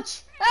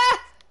couch!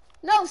 Ah!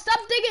 No, stop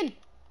digging!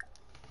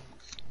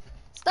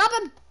 Stop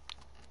him!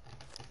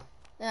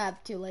 Ah,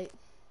 too late.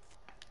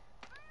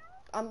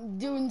 I'm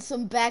doing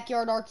some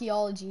backyard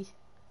archaeology.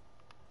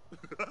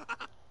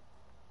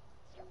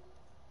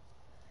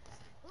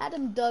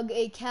 Adam dug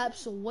a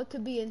capsule. What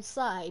could be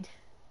inside?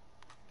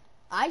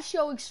 I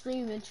show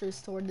extreme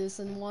interest toward this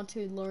and want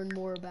to learn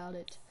more about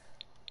it.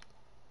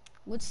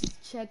 Let's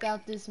check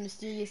out this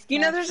mysterious capsule. You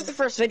know, this is the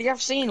first video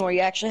I've seen where you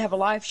actually have a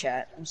live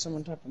chat with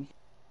someone typing.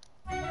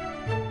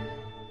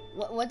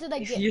 What did I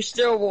get? If you're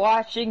still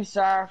watching,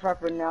 sorry if I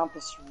pronounce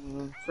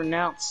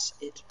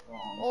it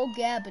wrong. Oh,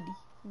 Gabbity.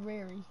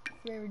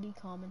 Rarity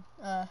common.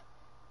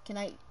 Can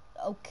I...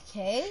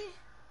 Okay.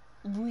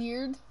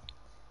 Weird.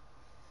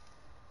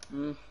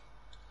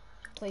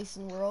 Place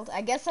in world.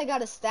 I guess I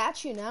got a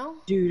statue now.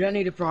 Dude, I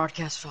need to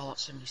broadcast Fallout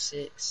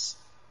 76.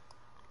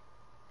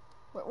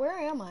 Where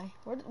am I?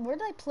 Where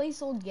did I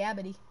place old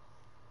Gabbity?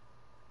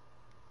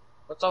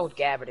 What's old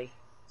Gabbity?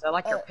 Is that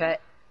like your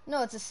pet?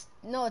 No, it's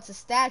a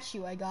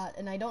statue I got,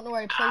 and I don't know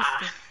where I placed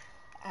it.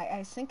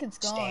 I think it's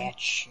gone.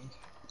 Statue.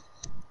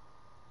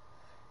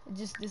 It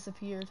just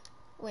disappeared.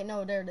 Wait,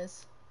 no, there it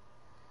is.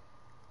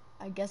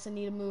 I guess I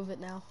need to move it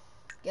now.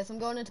 Guess I'm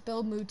going into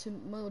build mode to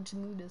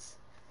move this.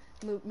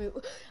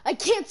 Move. I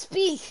can't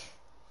speak!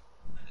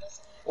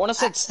 When I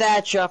said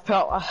statue, I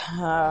felt...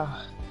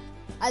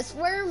 I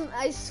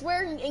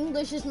swear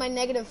English is my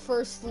negative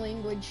first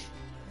language.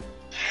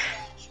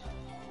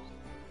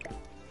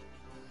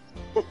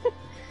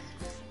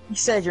 You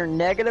said your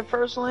negative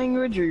first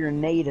language or your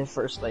native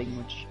first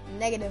language?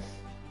 Negative.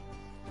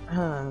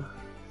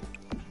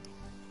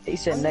 He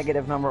said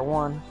negative number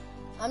 1.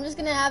 I'm just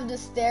gonna have to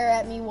stare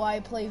at me while I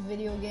play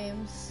video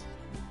games.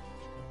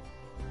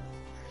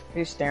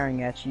 Who's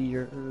staring at you?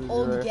 Your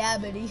old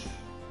Gabbity.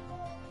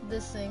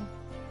 This thing.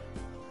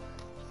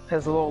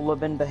 Has Lola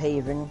been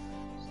behaving?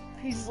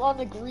 He's on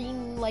the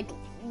green, like...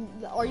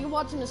 Are you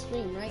watching the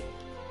stream, right?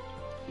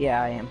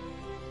 Yeah, I am.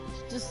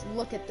 Just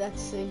look at that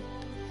thing.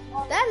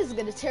 That is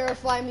gonna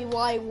terrify me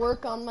while I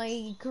work on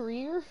my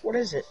career. What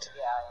is it?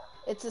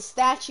 It's a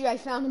statue I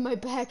found in my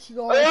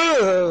backyard.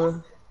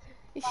 Ugh.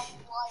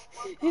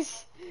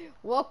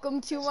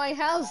 Welcome to my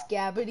house,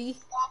 Gabbity.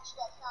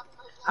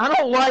 I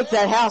don't like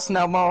that house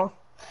no more.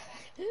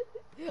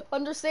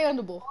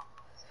 Understandable.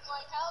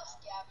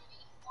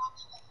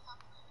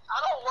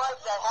 I don't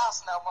like that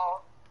house no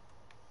more.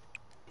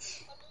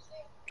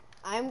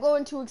 I'm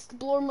going to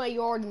explore my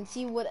yard and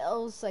see what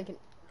else I can...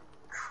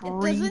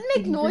 Does it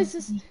make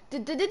noises?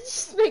 Did it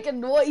just make a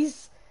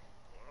noise?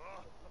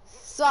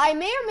 So I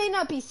may or may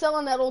not be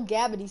selling that old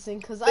Gabbity thing,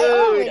 because I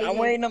already... I'm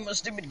waiting on my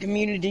stupid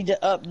community to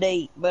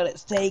update, but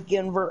it's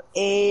taking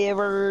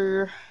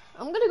forever.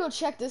 I'm gonna go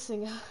check this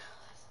thing out.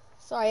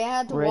 Sorry, I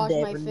had to Red wash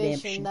Dead my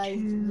fish, Redemption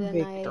and 2,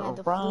 then I had Victor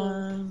to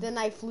Run. then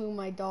I flew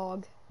my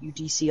dog.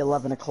 UTC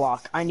 11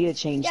 o'clock. I need to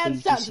change Yeah, the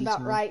that sounds UTC about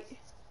time. right.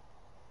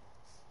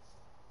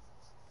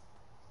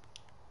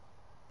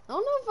 I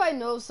don't know if I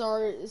know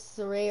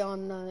Saray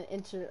on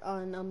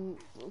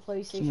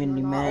PlayStation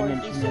Community or not, or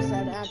if he's just an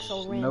management.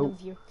 actual random Nope.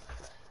 view.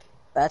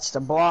 That's to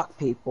block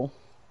people.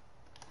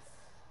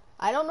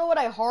 I don't know what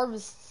I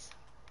harvest.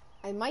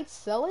 I might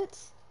sell it.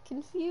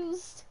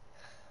 Confused.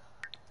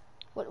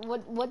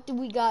 What do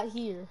we got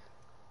here?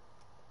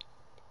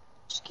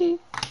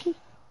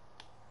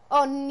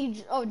 Oh,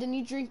 didn't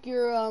you drink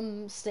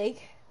your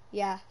steak?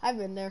 Yeah, I've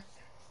been there.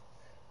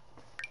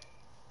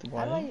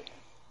 How do I?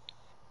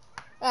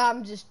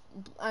 I'm just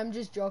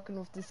joking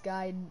with this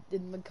guy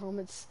in the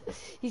comments.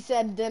 He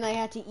said then I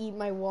had to eat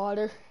my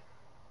water.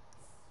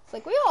 It's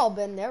like we all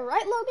been there,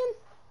 right, Logan?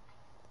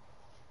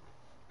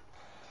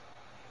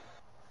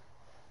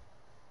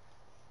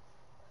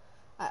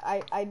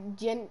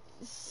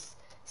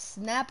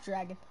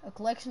 Snapdragon, a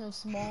collection of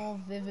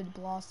small, vivid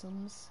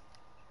blossoms.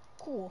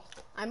 Cool.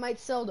 I might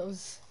sell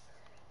those.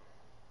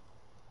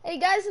 Hey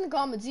guys in the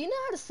comments, do you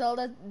know how to sell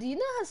that? Do you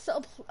know how to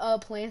sell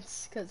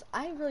plants? Cause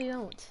I really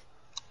don't,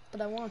 but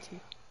I want to.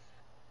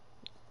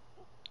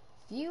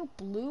 View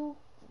blue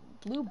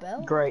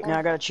bell. Great, now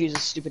I gotta choose a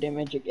stupid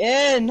image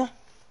again.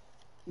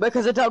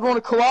 Because it doesn't want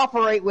to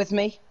cooperate with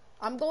me.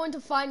 I'm going to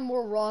find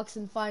more rocks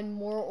and find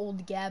more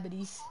old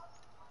Gabbities.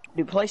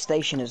 Dude,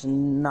 PlayStation is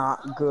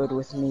not good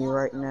with me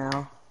right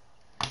now.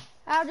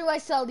 How do I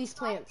sell these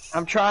plants?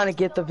 I'm trying to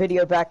get the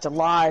video back to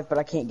live, but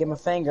I can't get my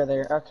finger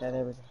there. Okay,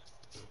 there we go.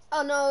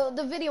 Oh no,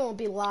 the video won't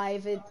be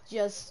live. It's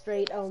just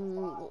straight.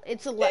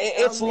 It's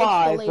It's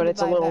live, but delayed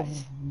it's a by little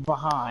that.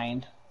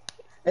 behind.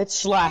 It's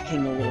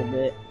slacking a little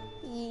bit.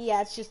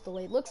 Yeah, it's just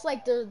delayed. Looks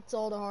like it's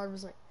all the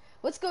harvest.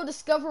 Let's go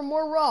discover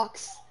more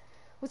rocks.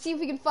 Let's see if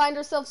we can find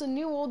ourselves a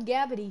new old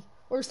Gabbity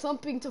or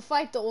something to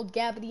fight the old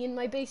Gabbity in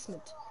my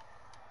basement.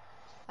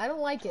 I don't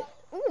like it.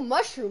 Ooh,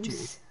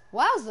 mushrooms.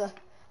 Wowza.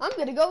 I'm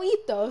gonna go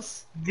eat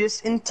those.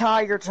 This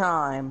entire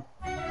time.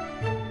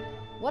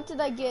 What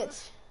did I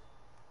get?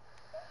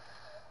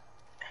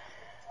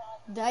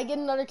 Did I get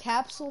another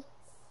capsule?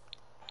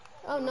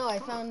 Oh no, I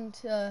found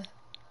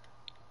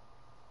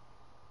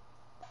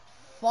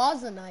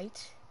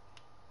Fausanite.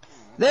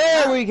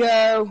 There we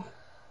go.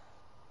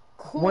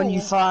 Cool. When you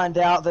find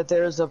out that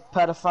there's a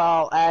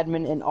pedophile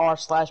admin in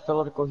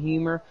r/political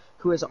humor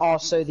who is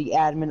also the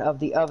admin of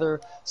the other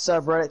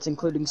subreddits,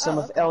 including some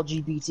of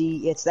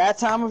LGBT, it's that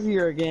time of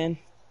year again.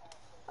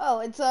 Oh,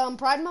 it's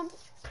Pride Month?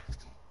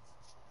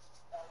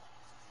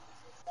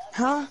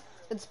 Huh?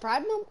 It's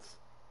Pride Month?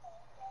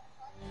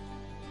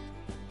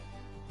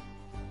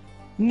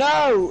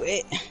 No,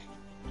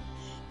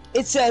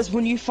 it says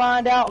when you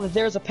find out that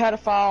there's a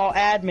pedophile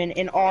admin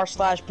in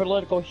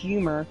r/political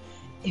humor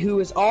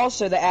who is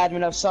also the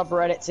admin of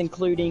subreddits,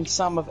 including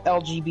some of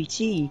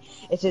LGBT.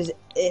 It says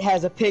it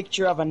has a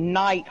picture of a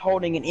knight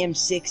holding an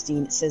M60,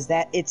 and it says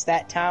that it's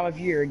that time of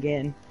year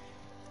again.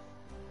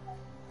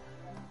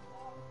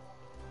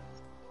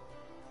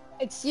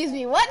 Excuse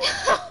me, what?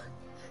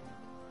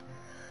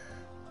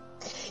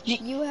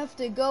 You have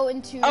to go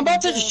into... I'm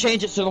about to just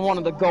change it to the one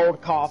of the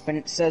gold coffin.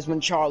 It says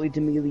when Charlie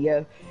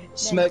D'Amelio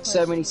smokes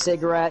so many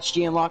cigarettes,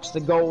 she unlocks the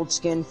gold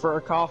skin for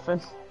her coffin.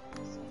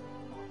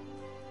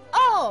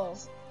 Oh!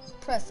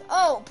 Press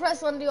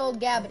on the old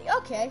Gabbity.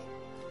 Okay.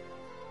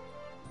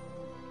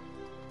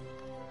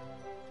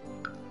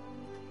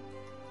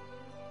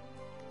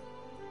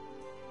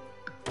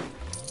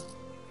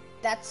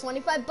 That's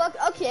 25 bucks.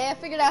 Okay, I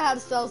figured out how to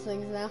sell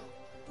things now.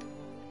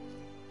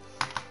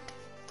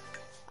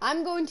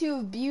 I'm going to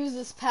abuse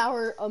this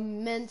power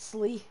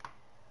immensely.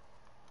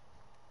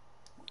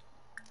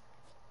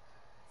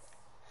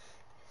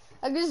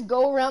 I can just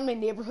go around my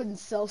neighborhood and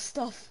sell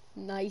stuff.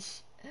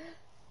 Nice.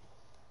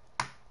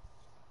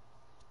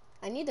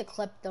 I need a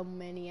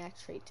kleptomaniac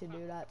trait to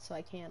do that, so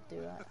I can't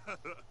do that.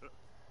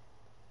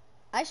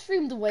 I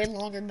streamed way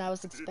longer than I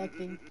was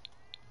expecting.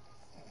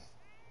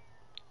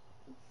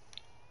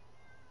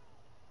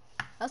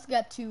 I also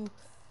got 2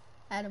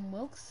 Adam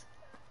Wilkes.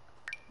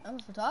 I'm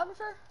a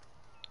photographer.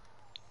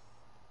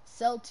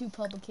 Sell to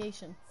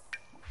publication.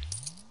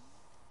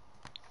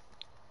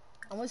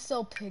 I'm gonna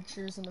sell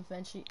pictures and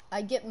eventually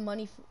I get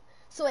money for.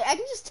 So wait, I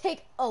can just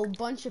take a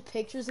bunch of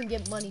pictures and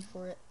get money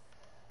for it.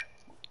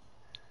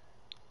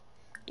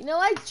 You know,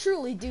 I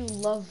truly do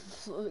love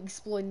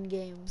exploiting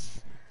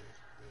games.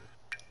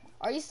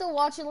 Are you still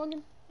watching,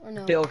 London, or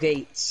no? Bill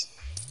Gates.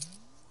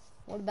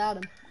 What about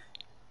him?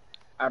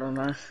 I don't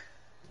know.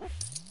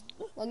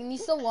 Logan, you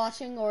still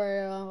watching,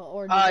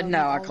 or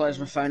No, I closed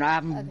my phone.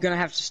 I'm gonna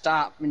have to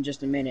stop in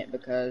just a minute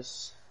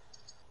because...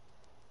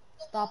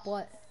 Stop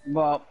what?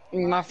 Well,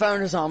 my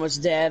phone is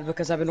almost dead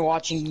because I've been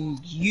watching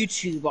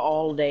YouTube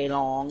all day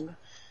long.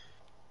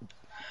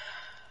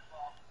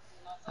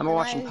 I've been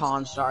watching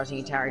Pawn Stars the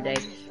entire day.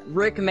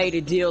 Rick made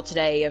a deal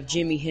today of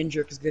Jimi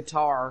Hendrix's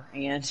guitar,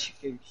 and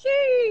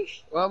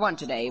sheesh. Well, it wasn't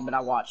today, but I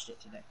watched it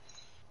today.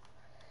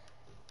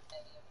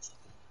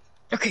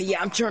 Okay, yeah,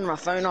 I'm turning my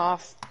phone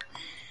off.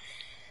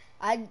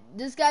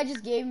 This guy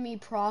just gave me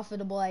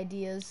profitable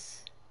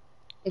ideas.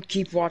 I'll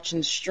keep watching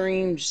the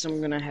stream, just I'm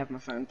gonna have my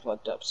phone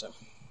plugged up, so.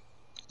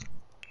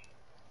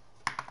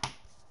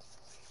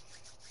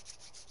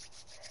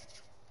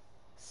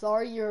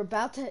 Sorry, you're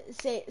about to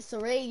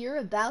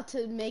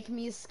make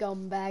me a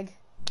scumbag.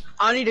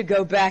 I need to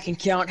go back and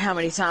count how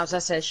many times I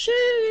said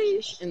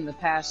sheesh in the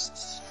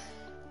past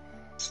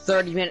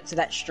 30 minutes of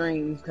that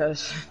stream,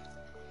 because...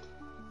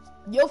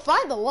 You'll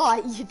find a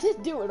lot. You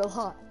did do it a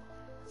lot.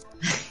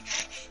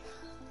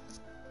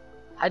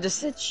 I just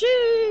said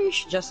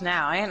sheesh just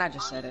now, and I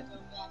just said it.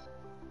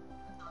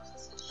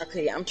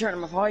 Okay, I'm turning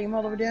my volume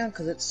all the way down,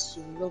 because it's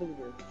really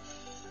weird.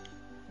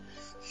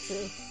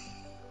 True.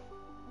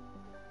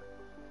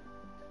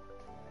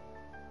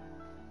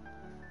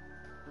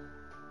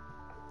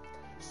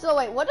 So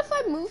wait, what if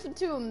I move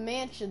into a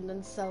mansion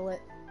and sell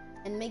it,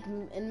 and make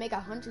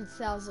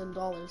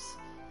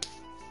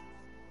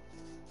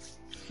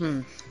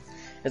 $100,000?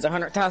 Is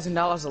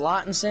 $100,000 a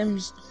lot in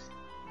Sims?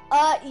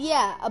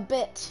 Yeah, a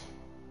bit.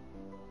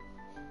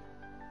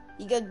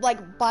 You could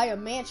like buy a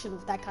mansion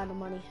with that kind of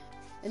money,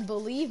 and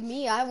believe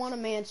me, I want a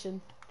mansion.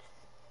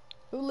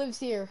 Who lives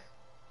here?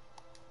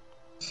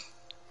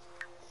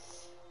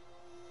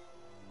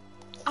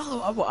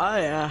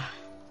 Oh,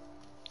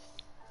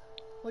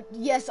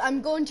 Yes,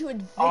 I'm going to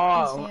evict this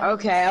family.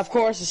 Okay, of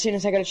course, as soon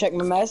as I gotta check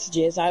my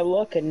messages, I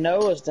look and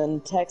Noah's done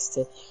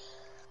texted.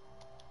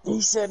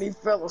 He said he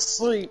fell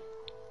asleep.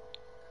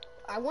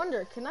 I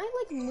wonder, can I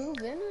like move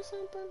in or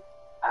something?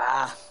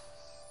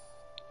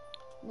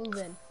 Move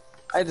in.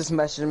 I just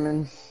messaged him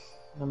and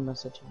I'm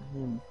messaging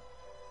him.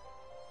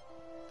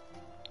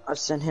 I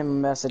sent him a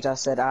message, I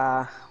said,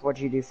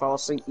 what'd you do, fall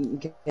asleep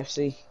eating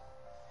KFC?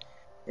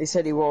 He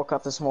said he woke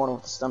up this morning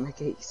with a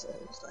stomach ache, so I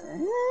was like,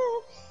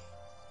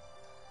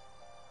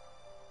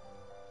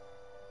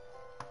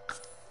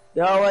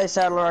 Go away,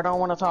 Saddler, I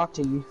don't want to talk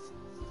to you.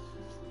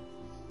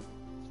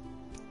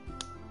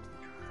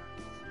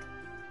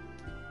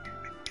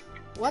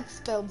 What's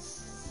spelled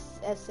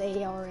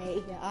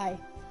S-A-R-A-I?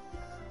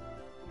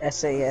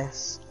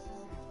 S-A-S.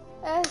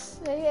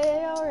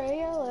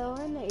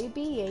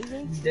 S-A-R-A-L-L-N-A-B-A.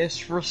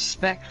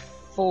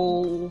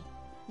 Disrespectful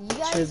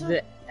to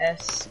the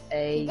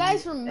S-A. You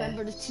guys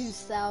remember the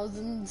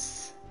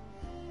 2000s?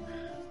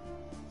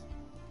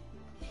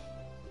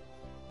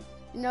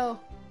 No.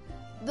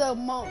 The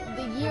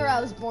year I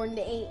was born,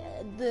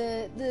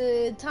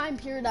 the time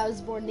period I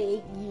was born,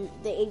 the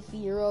eighth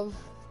year of.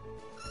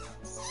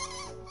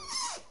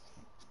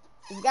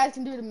 If you guys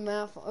can do the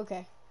math,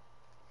 okay.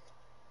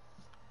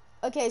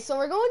 Okay, so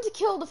we're going to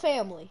kill the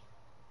family.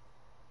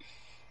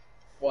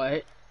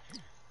 What?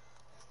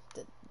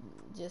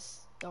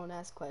 Just don't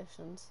ask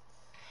questions.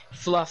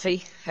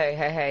 Fluffy,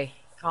 hey,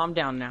 calm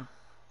down now.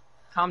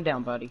 Calm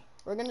down, buddy.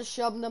 We're gonna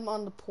shove them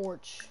on the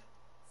porch.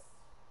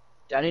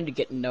 I need to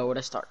get Noah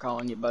to start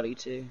calling you buddy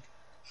too.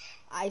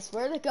 I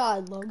swear to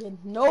God, Logan,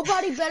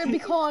 nobody better be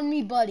calling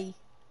me buddy.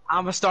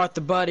 I'm gonna start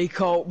the buddy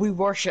cult. We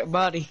worship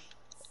buddy.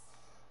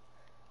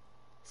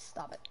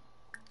 Stop it.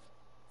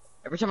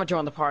 Every time I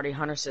join the party,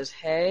 Hunter says,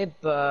 "Hey,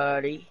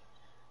 buddy."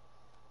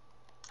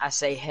 I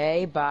say,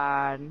 "Hey,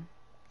 bud."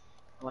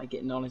 I like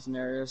getting on his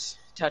nerves,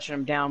 touching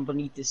him down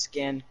beneath his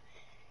skin.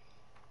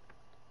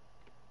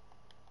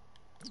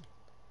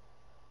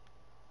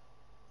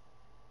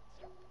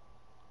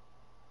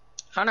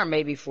 Hunter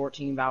may be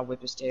 14, but I'll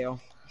whip his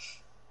tail.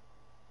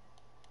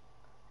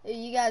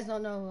 You guys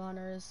don't know who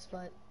Hunter is,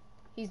 but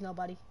he's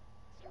nobody.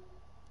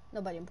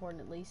 Nobody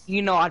important, at least.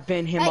 You know I'd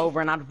bend him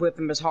over and I'd whip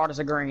him as hard as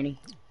a granny.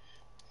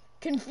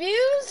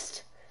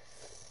 Confused?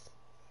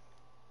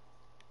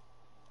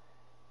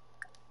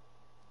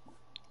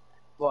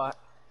 What?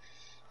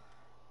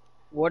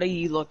 What are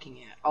you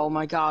looking at? Oh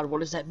my God,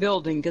 what is that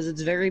building? Because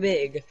it's very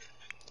big.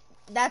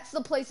 That's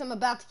the place I'm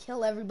about to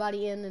kill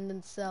everybody in and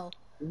then sell.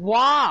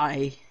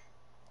 Why?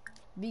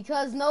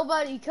 Because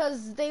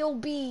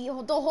they'll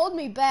hold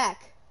me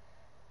back.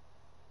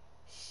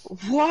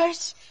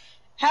 What?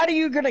 How are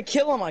you gonna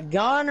kill him? A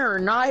gun or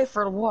a knife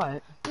or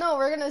what? No,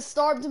 we're gonna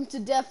starve them to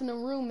death in a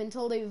room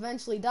until they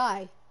eventually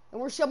die. And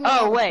we're shoving them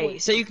Oh, on wait, the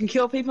porch. so you can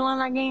kill people in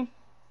that game?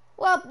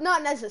 Well,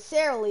 not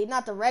necessarily,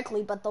 not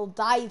directly, but they'll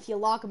die if you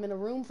lock them in a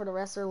room for the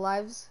rest of their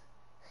lives.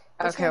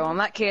 Okay, well in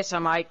that case I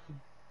might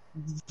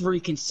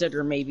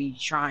reconsider maybe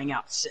trying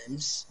out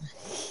Sims.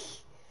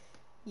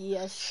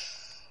 Yes.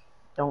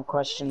 Don't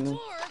question me.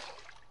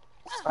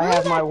 I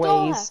have my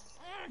ways.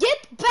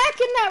 Get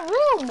back in that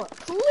room,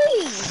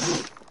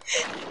 please.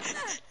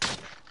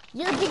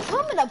 You're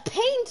becoming a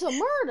pain to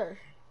murder.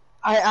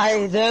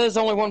 There's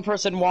only one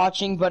person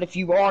watching, but if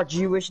you are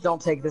Jewish,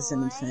 don't take this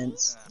in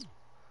offense.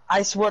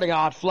 I swear to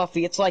God,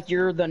 Fluffy, it's like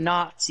you're the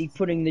Nazi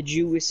putting the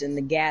Jewish in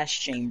the gas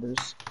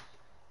chambers.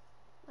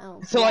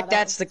 I feel like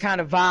that's the kind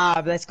of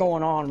vibe that's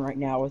going on right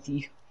now with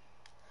you.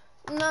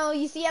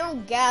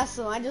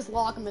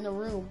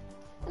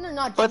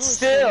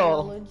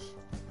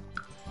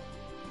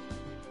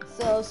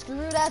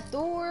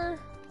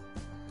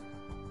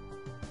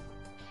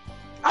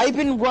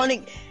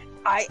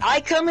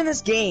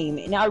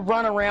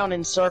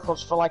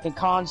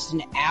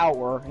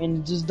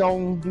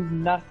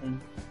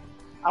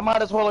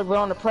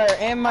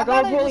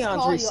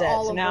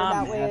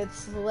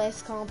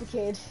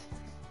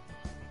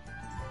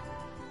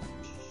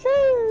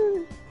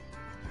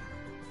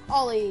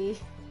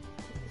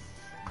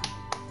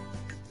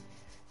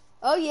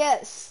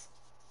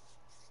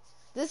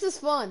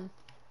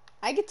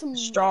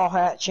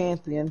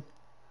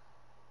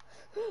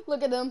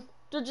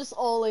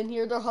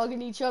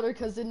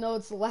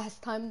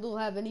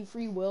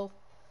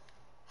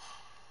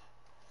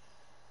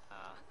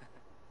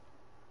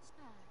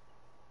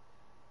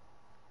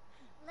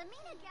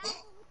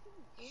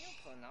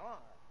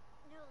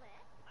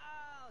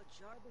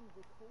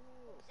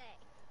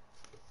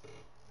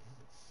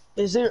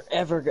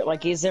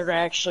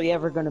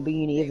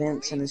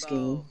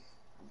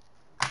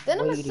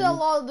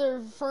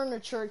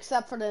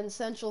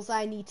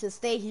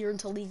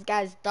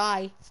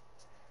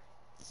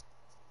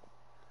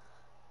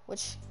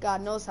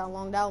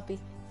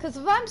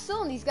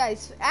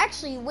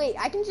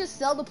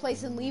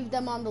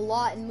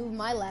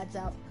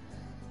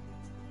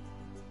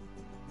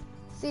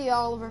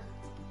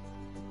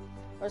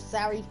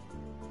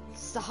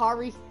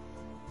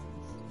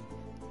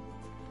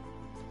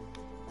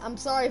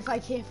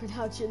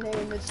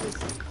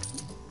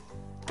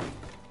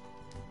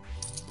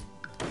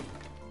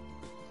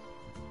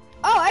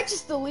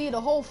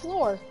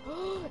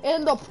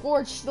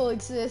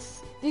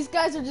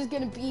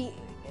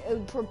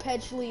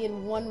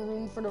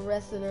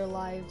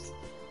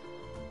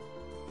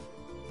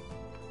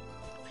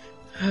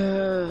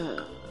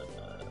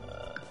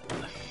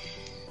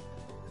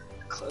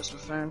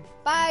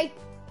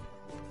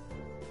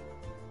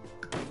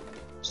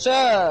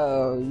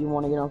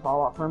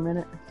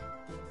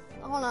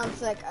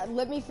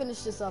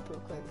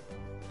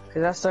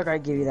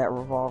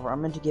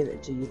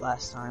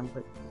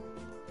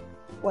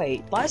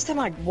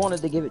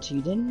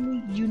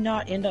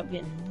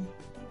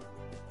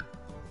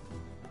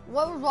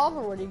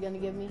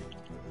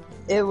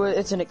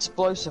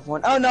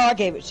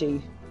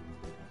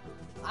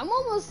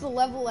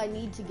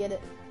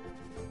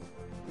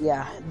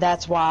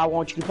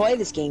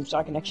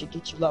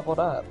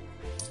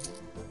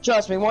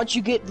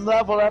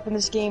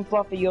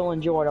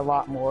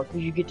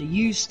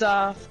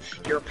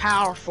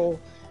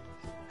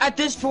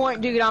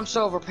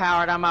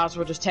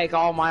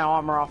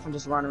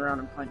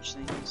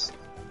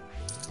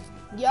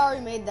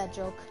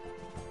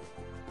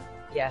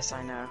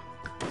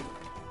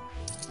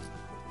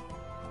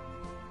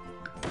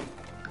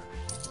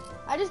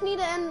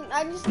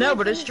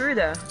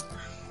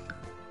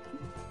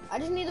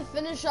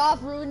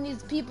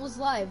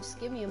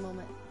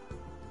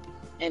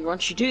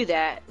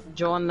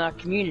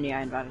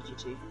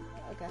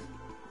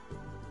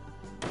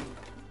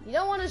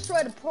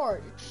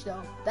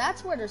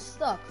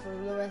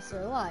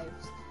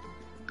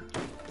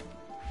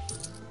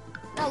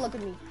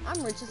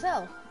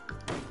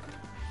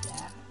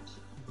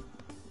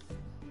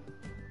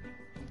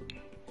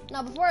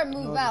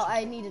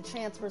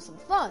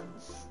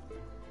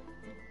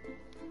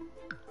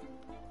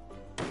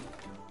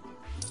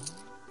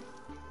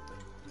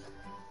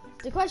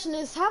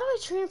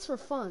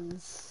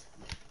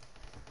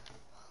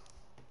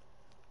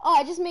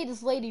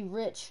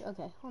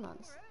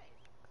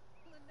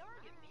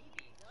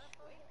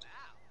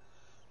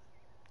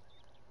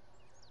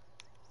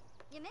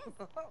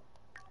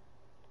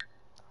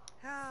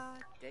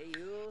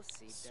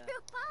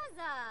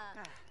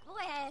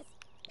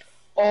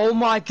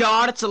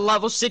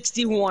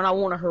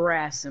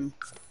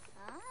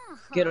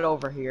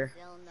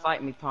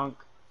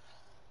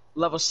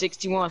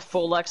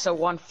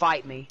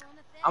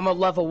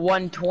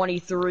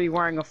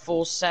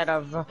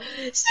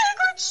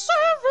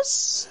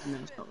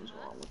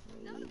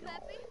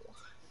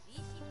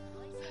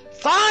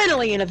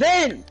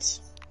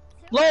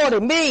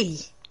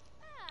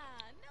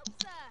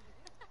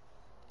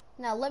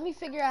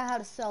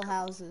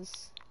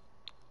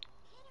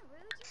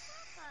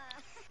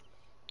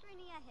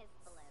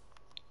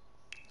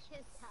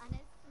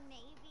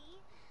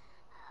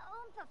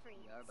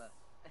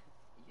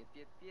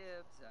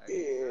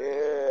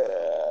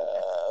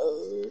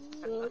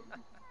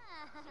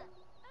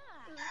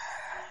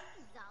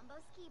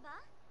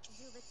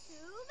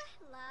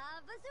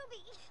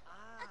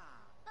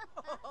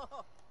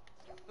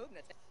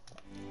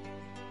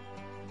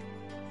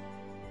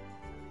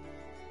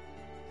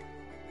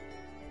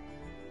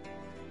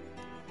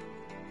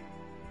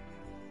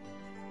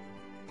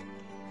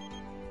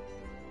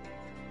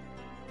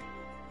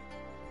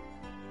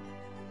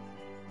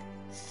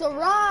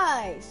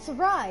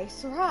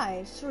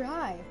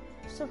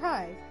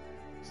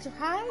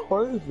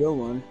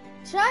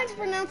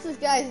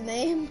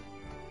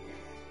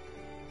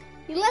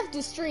 He left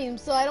the stream,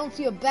 so I don't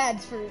feel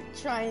bad for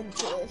trying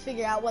to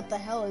figure out what the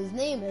hell his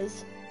name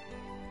is.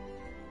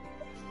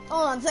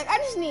 Hold on a sec, I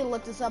just need to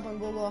look this up on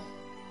Google.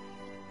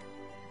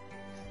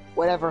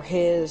 Whatever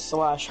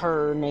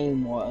his/her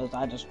name was,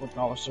 I just would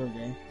call it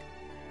Sergey.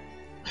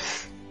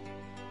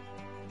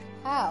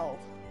 How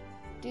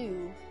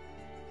do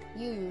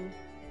you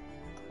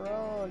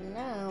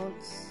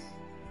pronounce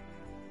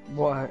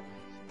What?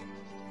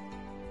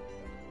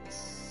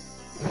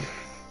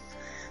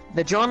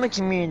 The join the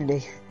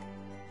community.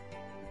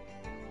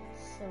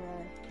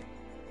 Sarai?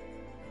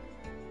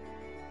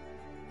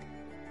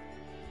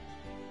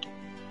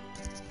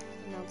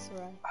 Pronounce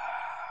Sarai.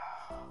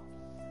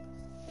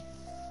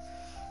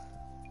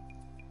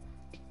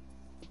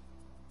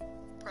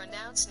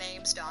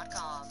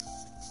 PronounceNames.com.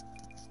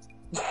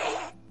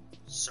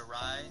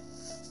 Sarai.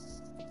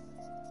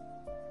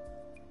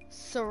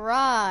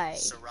 Sarai.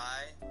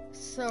 Sarai.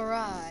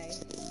 Sarai.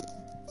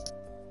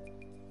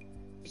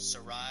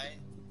 Sarai.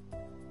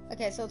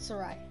 Okay, so it's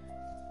Sarai.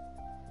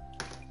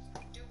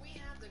 Do we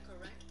have the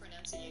correct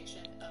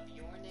pronunciation of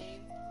your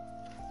name?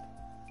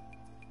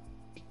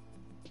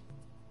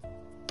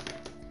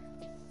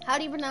 How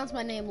do you pronounce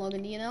my name,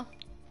 Logan? Do you know?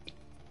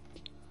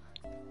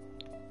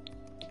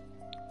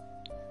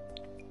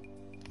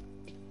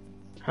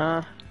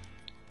 Huh?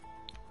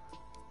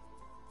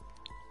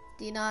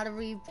 Do you know how to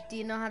do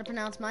you know how to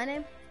pronounce my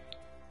name?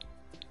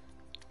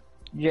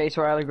 Jace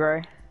Riley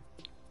Gray.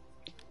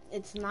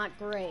 It's not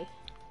Gray.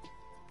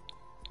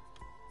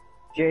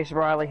 Jace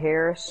Riley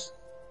Harris.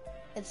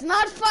 It's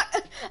not I'm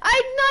not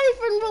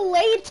even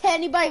related to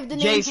anybody with the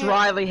name Jace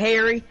Riley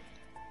Harry.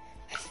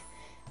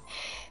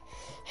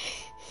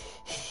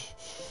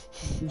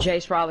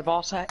 Jace Riley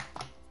Ballsack.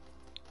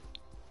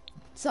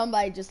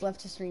 Somebody just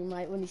left the stream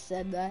right when he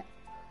said that.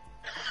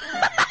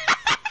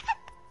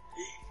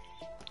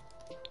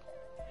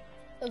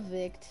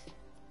 Evict.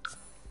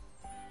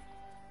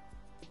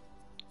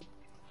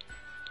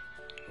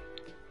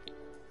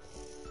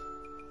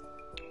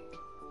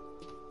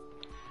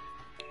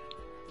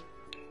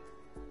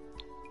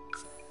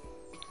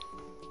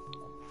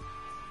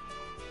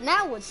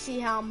 Now let's see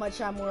how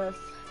much I'm worth.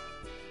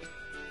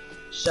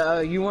 So,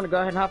 you want to go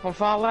ahead and hop on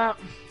Fallout?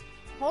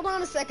 Hold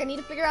on a sec, I need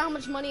to figure out how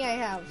much money I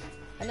have.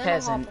 And then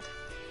Peasant. I'll hop.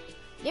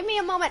 Give me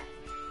a moment.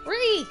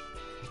 Ree!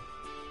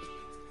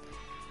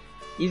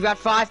 You've got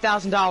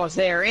 $5,000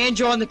 there, and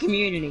join the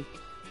community.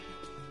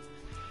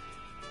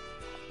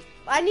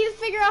 I need to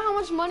figure out how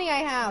much money I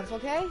have,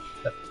 okay?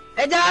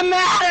 It doesn't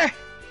matter!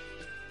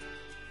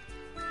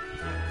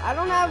 I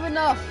don't have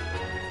enough.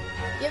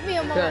 Give me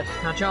a moment.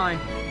 Good, now join.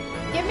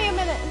 Give me a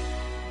minute.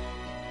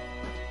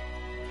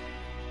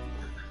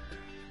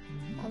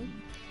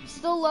 I'm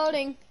still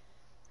loading.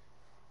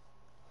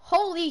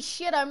 Holy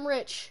shit, I'm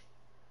rich.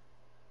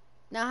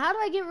 Now, how do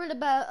I get rid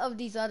of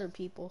these other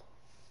people?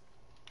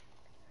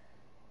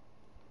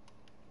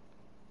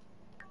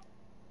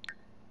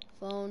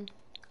 Phone.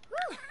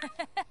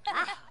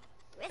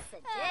 Wissa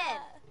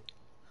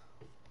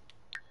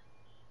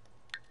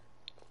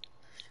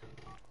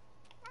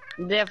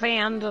did.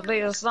 Defend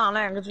this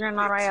sonic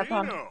generator.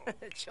 Chino.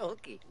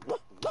 Cholky.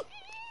 Don't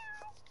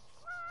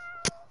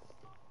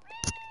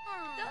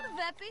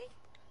Veppy.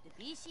 The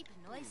bishi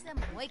panoisa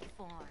moik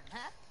form,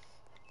 huh?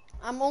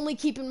 I'm only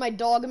keeping my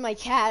dog and my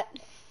cat.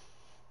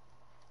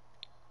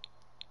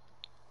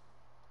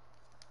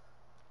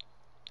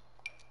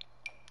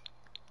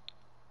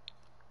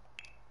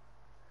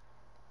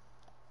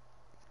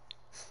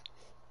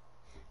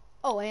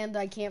 Oh, and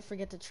I can't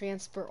forget to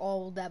transfer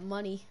all of that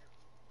money.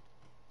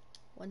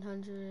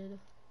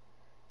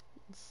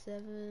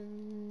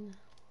 107,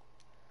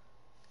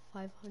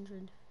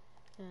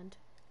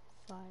 505.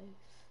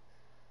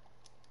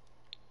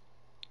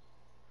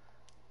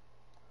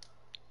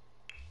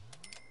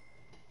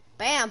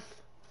 Bam!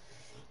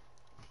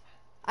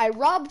 I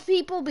robbed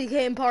people,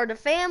 became part of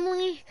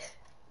family.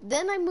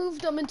 Then I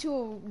moved them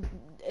into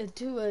an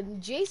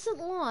adjacent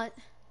lot,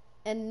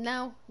 and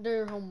now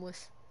they're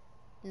homeless.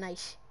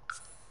 Nice.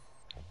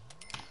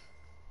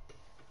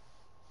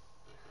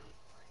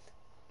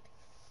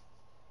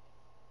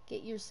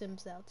 Get your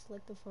Sims out.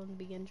 Select the phone and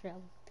begin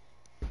traveling.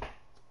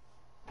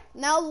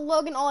 Now,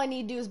 Logan, all I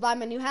need to do is buy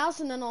my new house,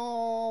 and then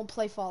I'll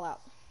play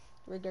Fallout.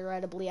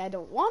 Regrettably, I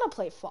don't want to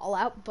play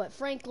Fallout, but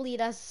frankly,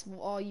 that's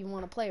all you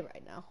want to play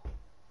right now.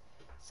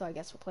 So I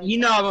guess we'll play. You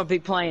know I'm gonna be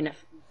playing it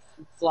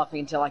fluffy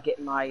until I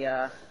get my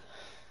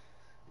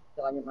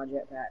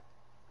jetpack.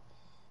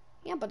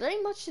 Yeah, but there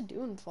ain't much to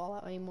do in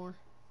Fallout anymore.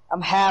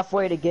 I'm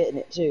halfway to getting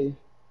it too.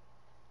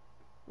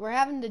 We're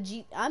having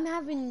I'm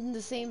having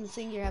the same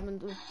thing you're having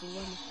with the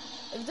one.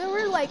 If there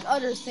were like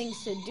other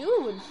things to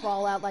do in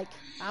Fallout, like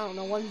I don't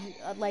know, one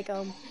like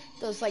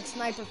those like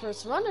sniper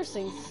first runner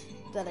things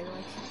that I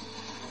like.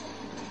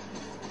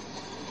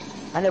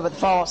 I know, but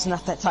Fallout's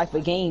not that type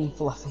of game,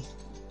 Fluffy.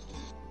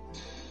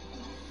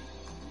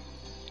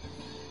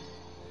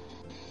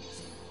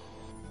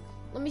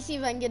 Let me see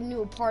if I can get a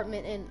new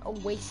apartment in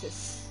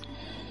Oasis.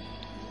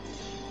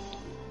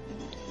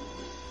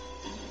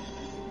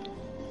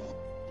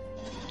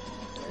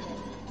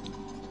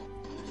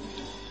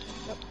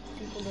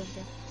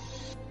 birthday.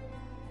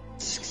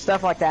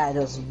 Stuff like that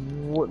just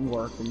wouldn't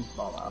work in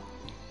Fallout.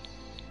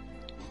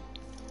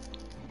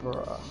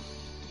 Bruh.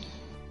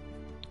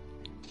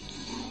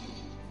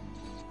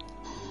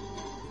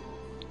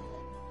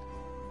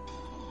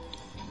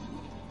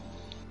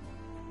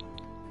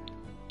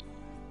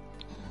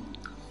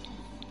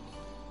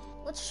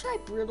 Let's try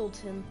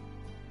Brittleton.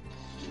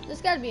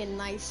 There's gotta be a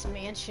nice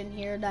mansion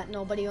here that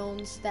nobody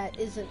owns that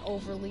isn't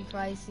overly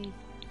pricey.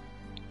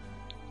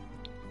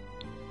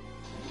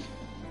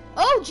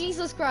 Oh,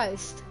 Jesus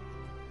Christ!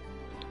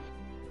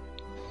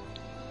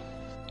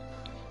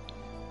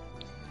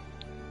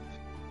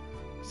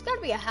 There's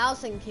gotta be a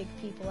house I can kick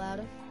people out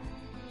of.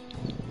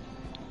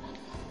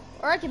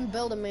 Or I can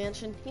build a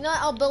mansion. You know what,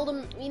 I'll build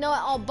them, you know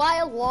what, I'll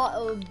buy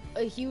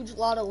a huge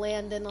lot of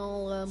land and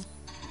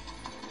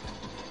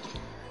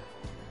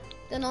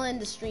then I'll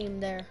end the stream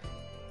there.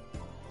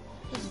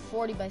 This is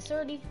 40 by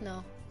 30?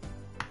 No.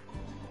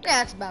 Yeah,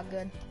 that's about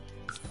good.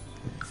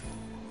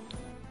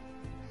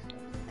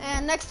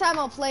 And next time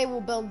I'll play,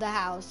 we'll build the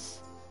house.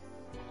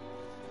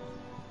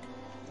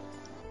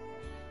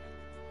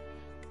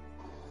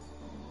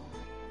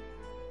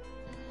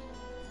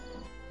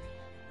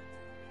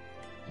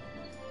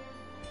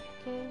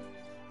 Okay.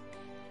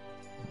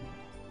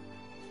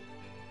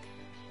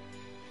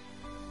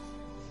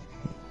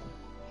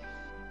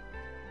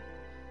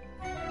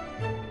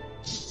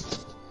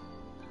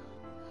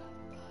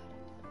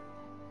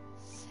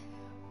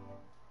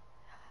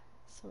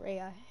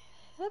 Sorry,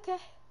 okay.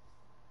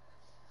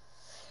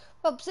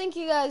 Well, thank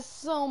you guys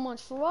so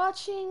much for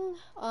watching.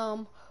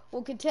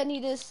 We'll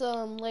continue this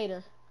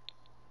later.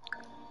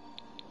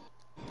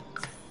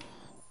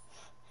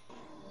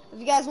 If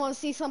you guys want to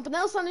see something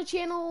else on the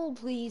channel,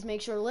 please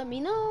make sure to let me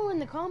know in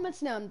the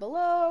comments down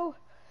below.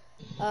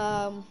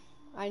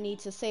 I need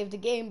to save the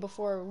game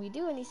before we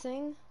do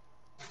anything.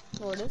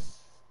 Lourdes.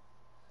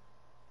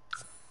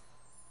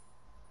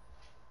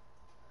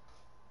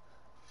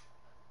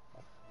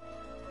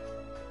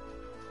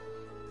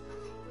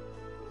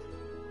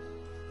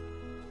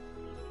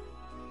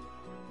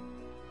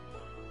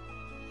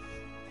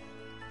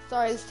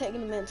 Sorry, it's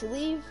taking a minute to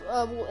leave.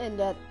 We'll end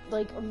at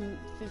like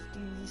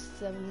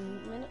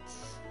 57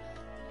 minutes.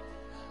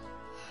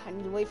 I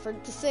need to wait for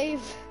it to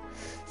save.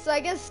 So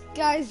I guess,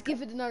 guys,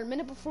 give it another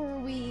minute before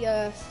we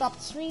stop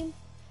the stream.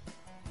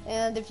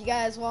 And if you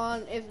guys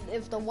want,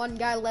 if the one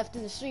guy left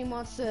in the stream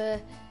wants to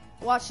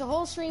watch the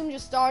whole stream,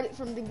 just start it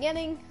from the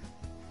beginning.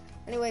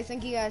 Anyway,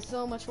 thank you guys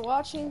so much for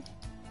watching.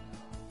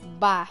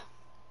 Bye.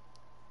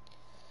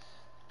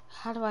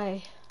 How do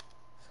I...